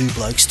listening to Two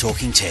Blokes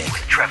Talking Tech.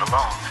 With Trevor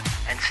Long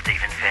and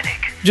Stephen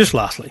Fennick. Just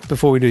lastly,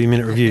 before we do your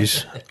minute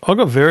reviews, I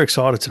got very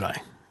excited today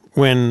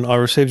when I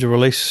received a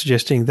release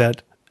suggesting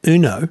that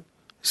Uno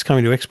is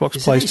coming to Xbox,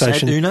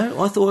 PlayStation.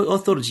 Uno? I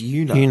thought it's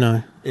Uno.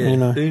 Uno. Yeah.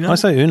 Uno. Uno? I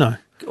say Uno.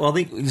 Well, I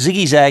think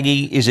Ziggy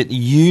Zaggy, is it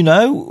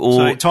Uno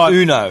or So type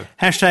Uno?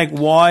 Hashtag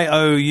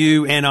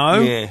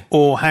YOUNO Yeah.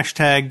 or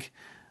hashtag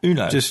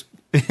Uno. just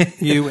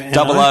UNO.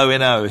 Double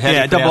O-N-O. How do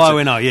Yeah, you pronounce double it?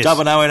 O-N-O, yes.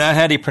 Double O-N-O,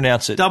 how do you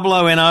pronounce it? Double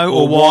O-N-O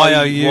or Or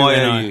YOUNO.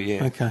 YOU,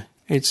 yeah. Okay.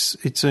 It's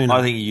Uno.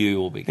 I think U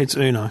will be. It's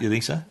Uno. You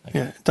think so? Okay.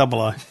 Yeah,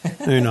 double O.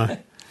 Uno.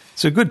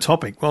 It's a good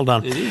topic. Well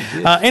done. It is,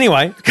 yeah.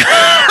 Anyway,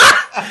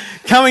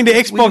 coming to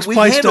Xbox, we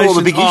PlayStation. handle all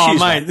the big issues,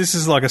 mate, mate. this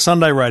is like a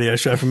Sunday radio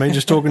show for me,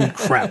 just talking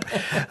crap.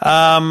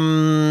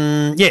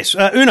 Yes,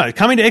 Uno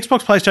coming to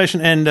Xbox,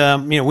 PlayStation, and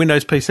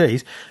Windows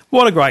PCs.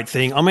 What a great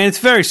thing! I mean, it's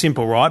very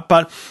simple, right?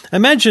 But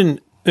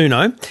imagine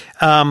Uno,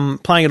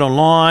 playing it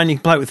online. You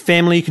can play it with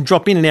family. You can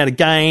drop in and out of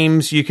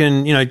games. You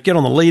can, get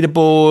on the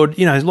leaderboard.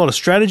 There's a lot of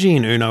strategy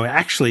in Uno.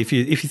 Actually, if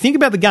you think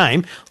about the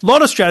game, a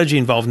lot of strategy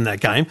involved in that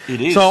game. It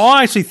is. So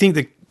I actually think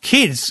that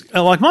kids,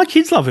 like my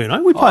kids, love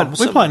Uno. We play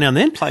it now and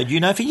then. Played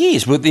Uno for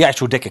years with the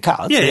actual deck of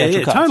cards. the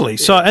actual cards. Totally.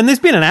 So, and there's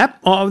been an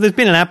app. There's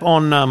been an app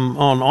on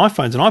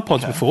iPhones and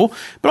iPods before,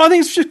 but I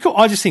think it's just cool.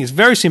 I just think it's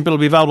very simple. It'll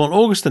be available on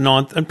August the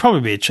 9th, and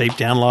probably be a cheap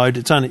download.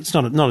 It's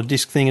not a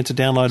disc thing. It's a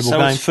downloadable So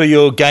game. it's for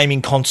your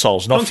gaming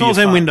consoles, not Consoles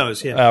for your and phone.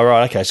 Windows. Yeah. Oh,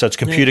 right. Okay. So it's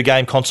computer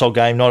game, console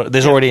game.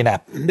 There's already an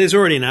app. There's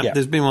already an app. Yeah.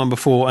 There's been one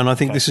before, and I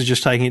think this is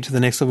just taking it to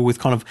the next level with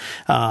kind of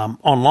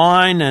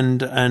online and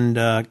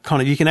kind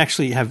of you can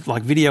actually have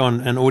like video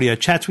and audio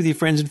chats with your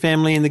friends and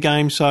family in the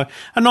game. So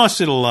a nice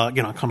little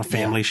kind of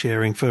family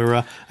sharing for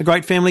a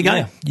great family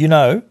game.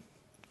 Yeah.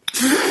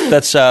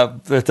 That's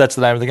the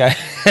name of the game.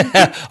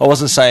 I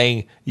wasn't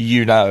saying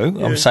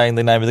I'm saying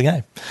the name of the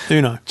game.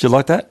 Uno. Do you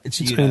like that?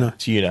 It's Uno.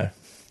 It's Uno.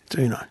 It's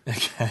Uno.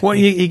 Okay. Well,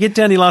 you get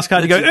down to your last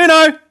card, you go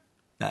Uno.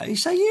 No, you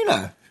say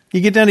Uno.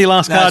 You get down to your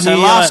last card. So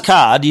and last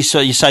card, you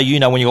say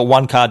Uno when you got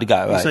one card to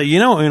go. You Right? say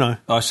Uno or Uno.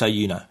 I say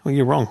Uno. Well,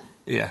 you're wrong.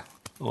 Yeah.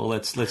 Well,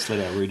 let's let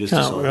our readers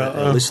decide.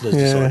 Our listeners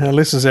yeah, decide. our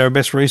listeners are our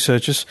best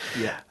researchers.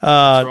 Yeah,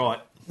 that's right.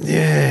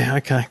 Yeah,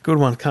 okay, good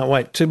one. Can't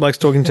wait. Two Blokes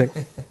Talking Tech.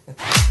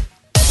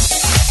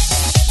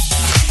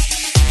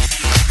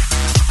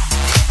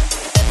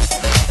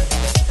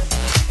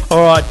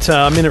 All right,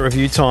 minute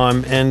review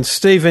time. And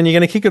Stephen, you're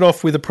going to kick it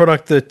off with a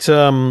product that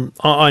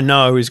I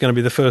know is going to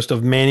be the first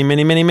of many,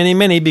 many, many, many,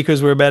 many,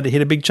 because we're about to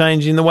hit a big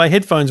change in the way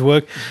headphones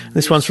work.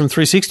 This one's from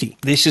 360.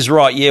 This is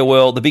right, yeah.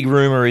 Well, the big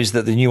rumour is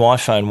that the new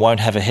iPhone won't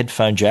have a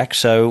headphone jack.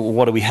 So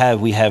what do we have?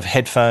 We have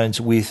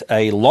headphones with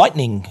a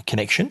Lightning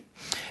connection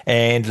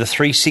and the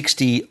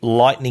 360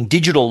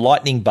 digital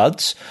Lightning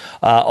buds.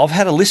 I've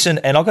had a listen,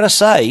 and I've got to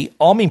say,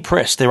 I'm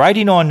impressed. They're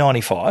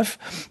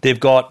 $89.95. They've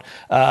got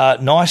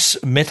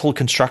nice metal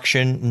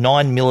construction,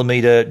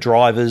 9mm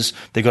drivers.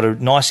 They've got a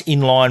nice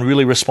inline,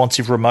 really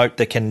responsive remote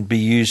that can be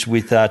used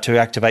with to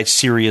activate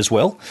Siri as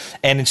well.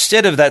 And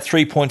instead of that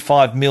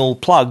 3.5mm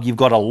plug, you've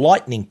got a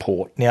Lightning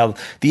port. Now,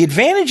 the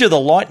advantage of the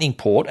Lightning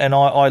port, and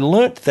I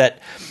learnt that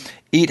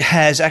it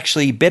has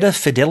actually better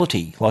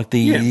fidelity,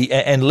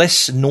 and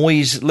less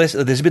noise. There's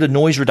a bit of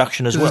noise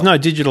reduction as well. There's no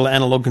digital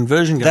analog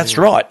conversion going That's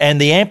on. right,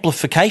 and the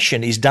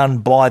amplification is done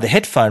by the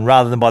headphone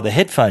rather than by the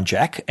headphone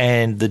jack,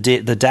 and the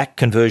DAC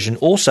conversion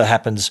also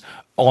happens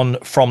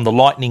from the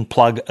Lightning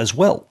plug as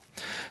well.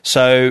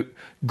 So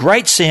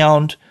great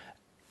sound,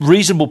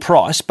 reasonable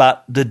price,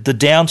 but the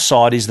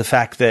downside is the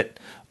fact that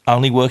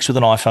only works with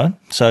an iPhone,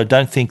 so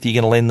don't think that you're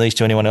going to lend these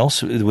to anyone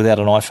else without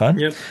an iPhone.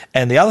 Yep.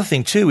 And the other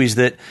thing too is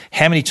that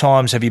how many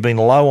times have you been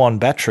low on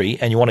battery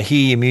and you want to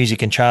hear your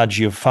music and charge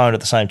your phone at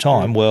the same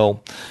time?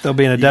 Well, There'll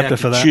be an you have adapter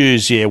to for that.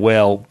 choose,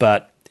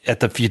 but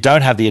if you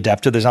don't have the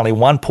adapter, there's only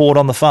one port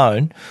on the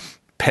phone.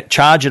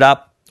 Charge it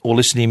up or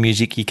listen to your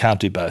music. You can't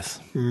do both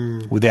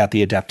without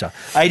the adapter.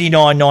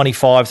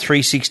 $89.95,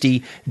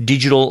 360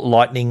 digital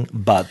Lightning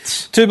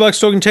buds. Two Blokes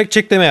Talking Tech.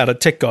 Check them out at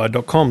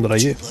techguide.com.au.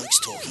 Two Blokes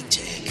Talking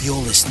Tech. You're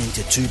listening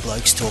to Two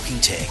Blokes Talking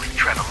Tech.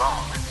 Trevor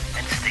Long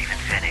and Stephen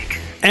Fennick.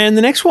 And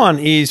the next one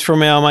is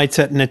from our mates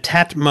at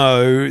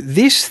Netatmo.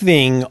 This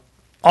thing,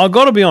 I've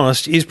got to be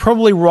honest, is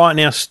probably right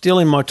now still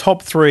in my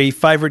top 3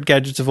 favourite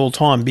gadgets of all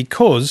time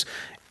because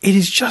it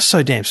is just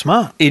so damn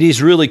smart. It is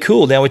really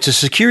cool. Now, it's a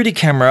security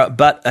camera,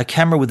 but a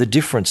camera with a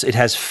difference. It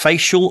has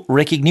facial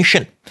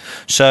recognition.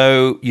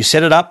 So you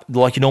set it up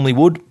like you normally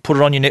would, put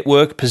it on your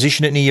network,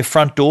 position it near your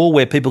front door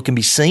where people can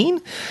be seen,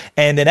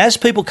 and then as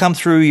people come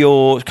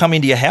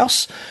into your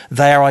house,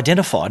 they are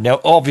identified.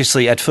 Now,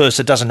 obviously, at first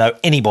it doesn't know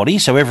anybody,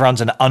 so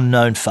everyone's an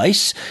unknown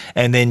face,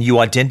 and then you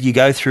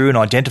go through and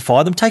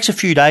identify them. It takes a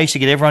few days to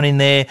get everyone in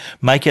there,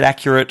 make it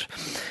accurate,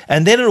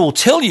 and then it will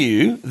tell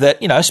you that,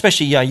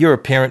 especially you're a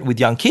parent with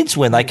young kids,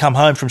 when they come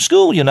home from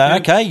school,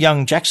 okay,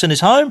 young Jackson is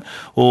home,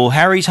 or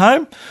Harry's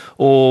home,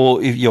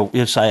 or if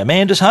you'll say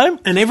Amanda's home.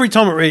 And every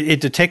time it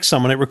detects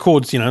someone, it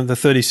records, the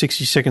 30,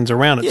 60 seconds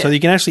around it. Yeah. So you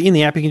can actually, in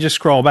the app, you can just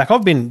scroll back.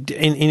 I've been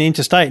in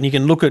interstate and you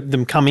can look at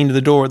them come into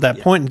the door at that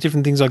point and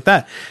different things like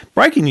that.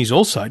 Breaking news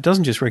also, it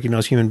doesn't just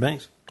recognise human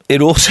beings.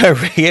 It also,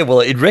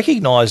 it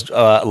recognised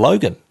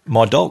Logan.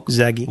 My dog.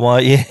 Zaggy. Why,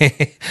 yeah.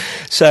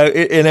 So,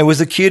 and it was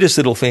the cutest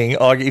little thing.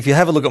 If you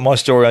have a look at my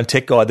story on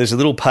Tech Guide, there's a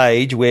little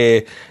page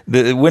where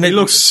when He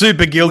looks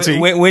super guilty.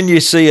 When you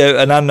see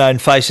an unknown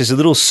face, there's a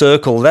little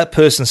circle, that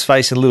person's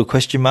face and a little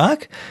question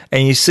mark,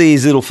 and you see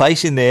his little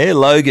face in there,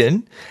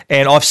 Logan,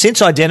 and I've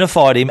since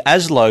identified him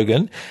as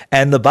Logan,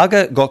 and the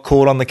bugger got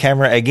caught on the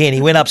camera again.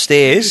 He went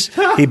upstairs,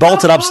 he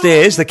bolted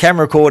upstairs, the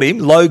camera caught him,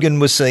 Logan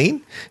was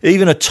seen,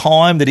 even a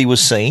time that he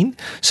was seen.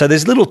 So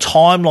there's a little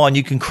timeline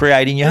you can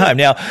create in your home.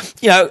 Now,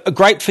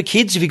 great for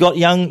kids if you've got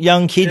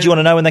young kids, you want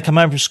to know when they come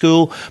home from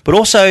school, but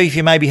also if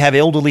you maybe have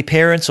elderly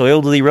parents or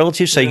elderly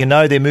relatives, so you can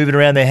know they're moving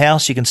around their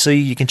house, you can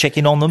check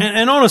in on them.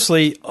 And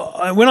honestly,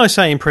 when I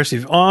say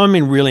impressive, I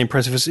mean really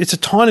impressive. It's a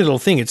tiny little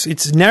thing.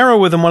 It's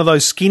narrower than one of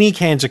those skinny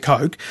cans of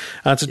Coke.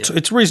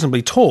 It's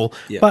reasonably tall.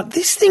 But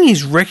this thing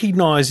is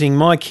recognising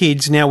my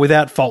kids now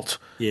without fault.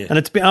 Yeah.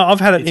 And I've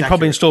had it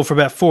probably installed for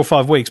about 4 or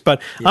 5 weeks,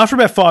 but after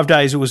about 5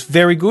 days, it was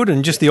very good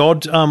and just the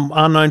odd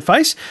unknown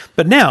face.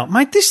 But now,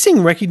 mate, this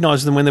thing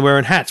recognises them when they're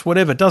wearing hats,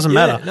 whatever, it doesn't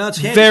matter. No, it's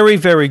handy. Very,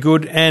 very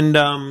good. And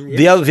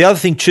the other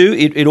thing too,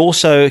 it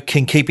also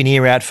can keep an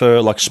ear out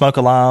for like smoke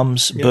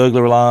alarms,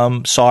 burglar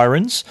alarm,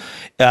 sirens.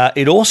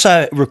 It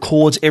also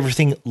records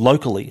everything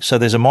locally. So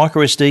there's a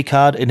micro SD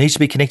card. It needs to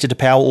be connected to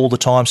power all the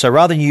time. So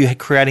rather than you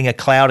creating a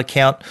cloud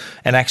account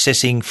and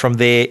accessing from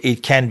there,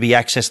 it can be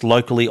accessed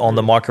locally on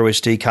the micro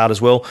SD card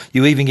as well.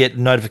 You even get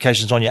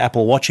notifications on your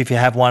Apple Watch if you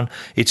have one.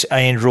 It's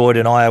Android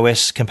and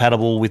iOS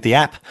compatible with the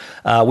app,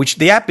 which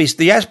the app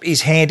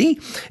is handy.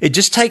 It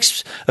just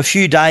takes a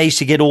few days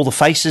to get all the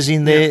faces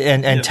in there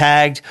and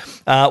tagged.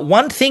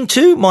 One thing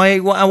too,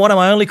 one of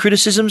my only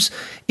criticisms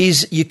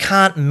is you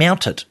can't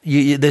mount it.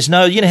 There's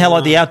no, how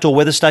like the outdoor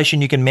weather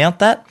station you can mount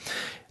that.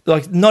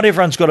 Like not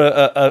everyone's got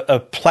a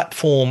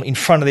platform in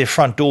front of their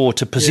front door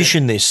to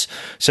position this.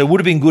 So it would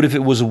have been good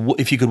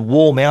if you could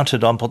wall mount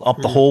it up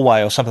the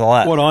hallway or something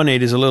like that. What I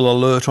need is a little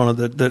alert on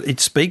it that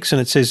it speaks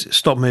and it says,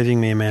 "Stop moving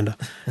me, Amanda,"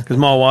 because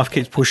my wife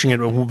keeps pushing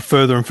it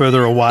further and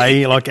further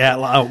away, like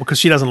out, because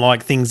she doesn't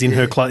like things in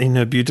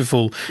her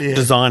beautiful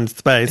designed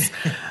space.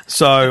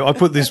 So I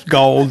put this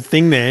gold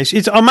thing there.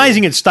 It's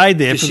amazing it stayed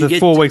there for the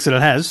 4 weeks that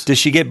it has. Does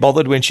she get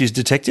bothered when she's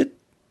detected?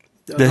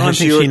 I don't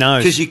think she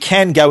knows. Because you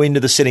can go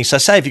into the settings. So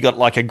say if you've got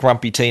like a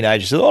grumpy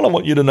teenager says, I don't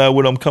want you to know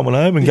when I'm coming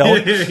home and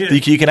going.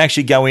 You can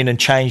actually go in and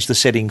change the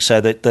settings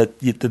so that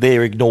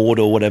they're ignored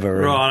or whatever.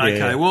 Right,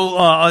 okay.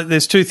 Well,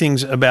 there's two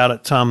things about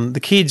it. The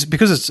kids,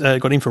 because it's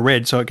got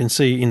infrared so it can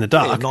see in the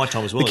dark. Yeah,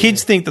 nighttime as well. The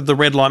kids think that the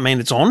red light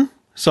means it's on.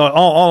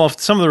 So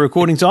some of the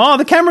recordings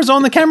the camera's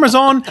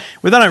on.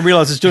 Well, they don't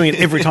realise it's doing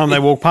it every time they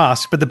walk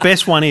past. But the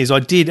best one is I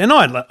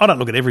don't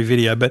look at every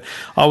video, but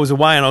I was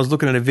away and I was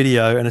looking at a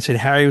video and it said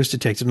Harry was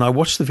detected, and I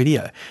watched the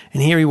video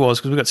and here he was,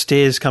 because we've got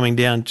stairs coming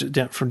down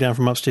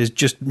from upstairs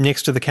just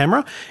next to the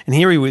camera, and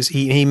here he was.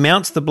 He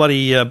mounts the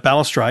bloody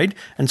balustrade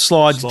and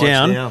slides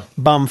down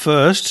bum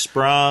first.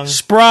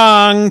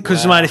 Sprung,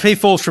 because mate, if he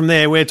falls from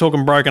there, we're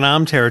talking broken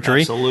arm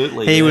territory.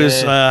 Absolutely. He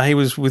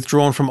was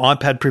withdrawn from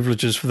iPad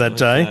privileges for that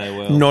day.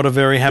 Well, not a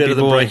very happy better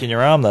than boy. breaking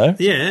your arm, though.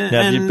 Yeah.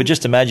 Now, but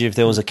just imagine if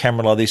there was a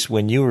camera like this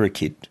when you were a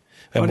kid.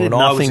 And when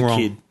I was a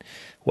kid.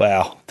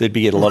 Wow, there'd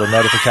be a lot of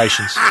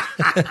notifications.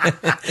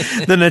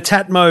 The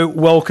Netatmo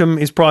Welcome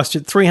is priced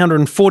at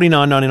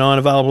 $349.99,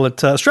 available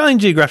at Australian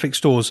Geographic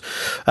stores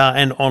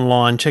and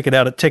online. Check it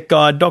out at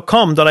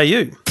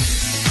techguide.com.au.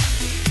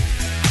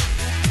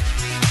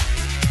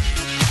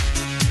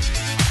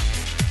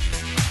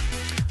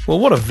 Well,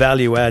 what a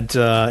value-add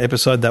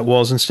episode that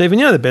was. And, Stephen,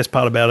 the best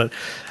part about it,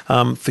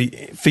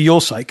 for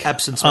your sake.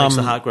 Absence makes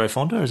the heart grow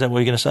fonder. Is that what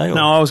you're going to say? Or?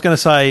 No, I was going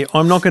to say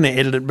I'm not going to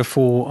edit it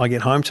before I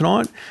get home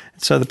tonight.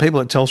 So the people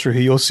at Telstra who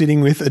you're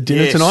sitting with at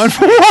dinner tonight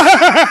for.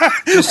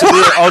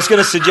 I was going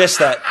to suggest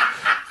that.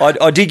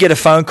 I did get a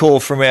phone call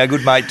from our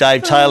good mate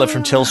Dave Taylor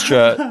from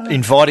Telstra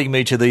inviting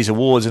me to these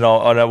awards, and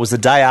it was the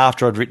day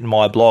after I'd written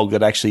my blog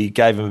that actually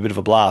gave him a bit of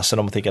a blast, and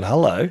I'm thinking,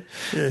 hello.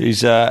 Yeah.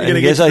 He's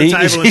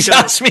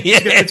asked me,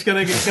 It's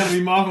going to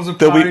be Michael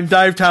Zapone,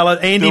 Dave Taylor,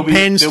 Andy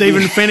Penn,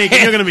 Stephen Fennick,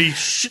 and you're going to be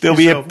There'll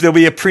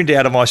be a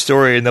printout of my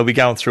story, and they'll be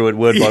going through it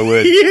word by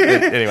word.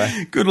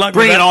 Anyway, good luck.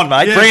 Bring it on,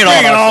 mate. Yeah, bring it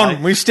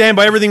on. We stand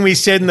by everything we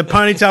said, and the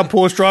ponytail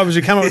Porsche drivers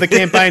who come up with the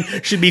campaign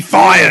should be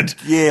fired.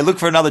 Yeah, look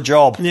for another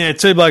job. Yeah,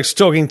 Two Blokes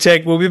Talking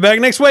Tech. We'll be back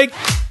next week.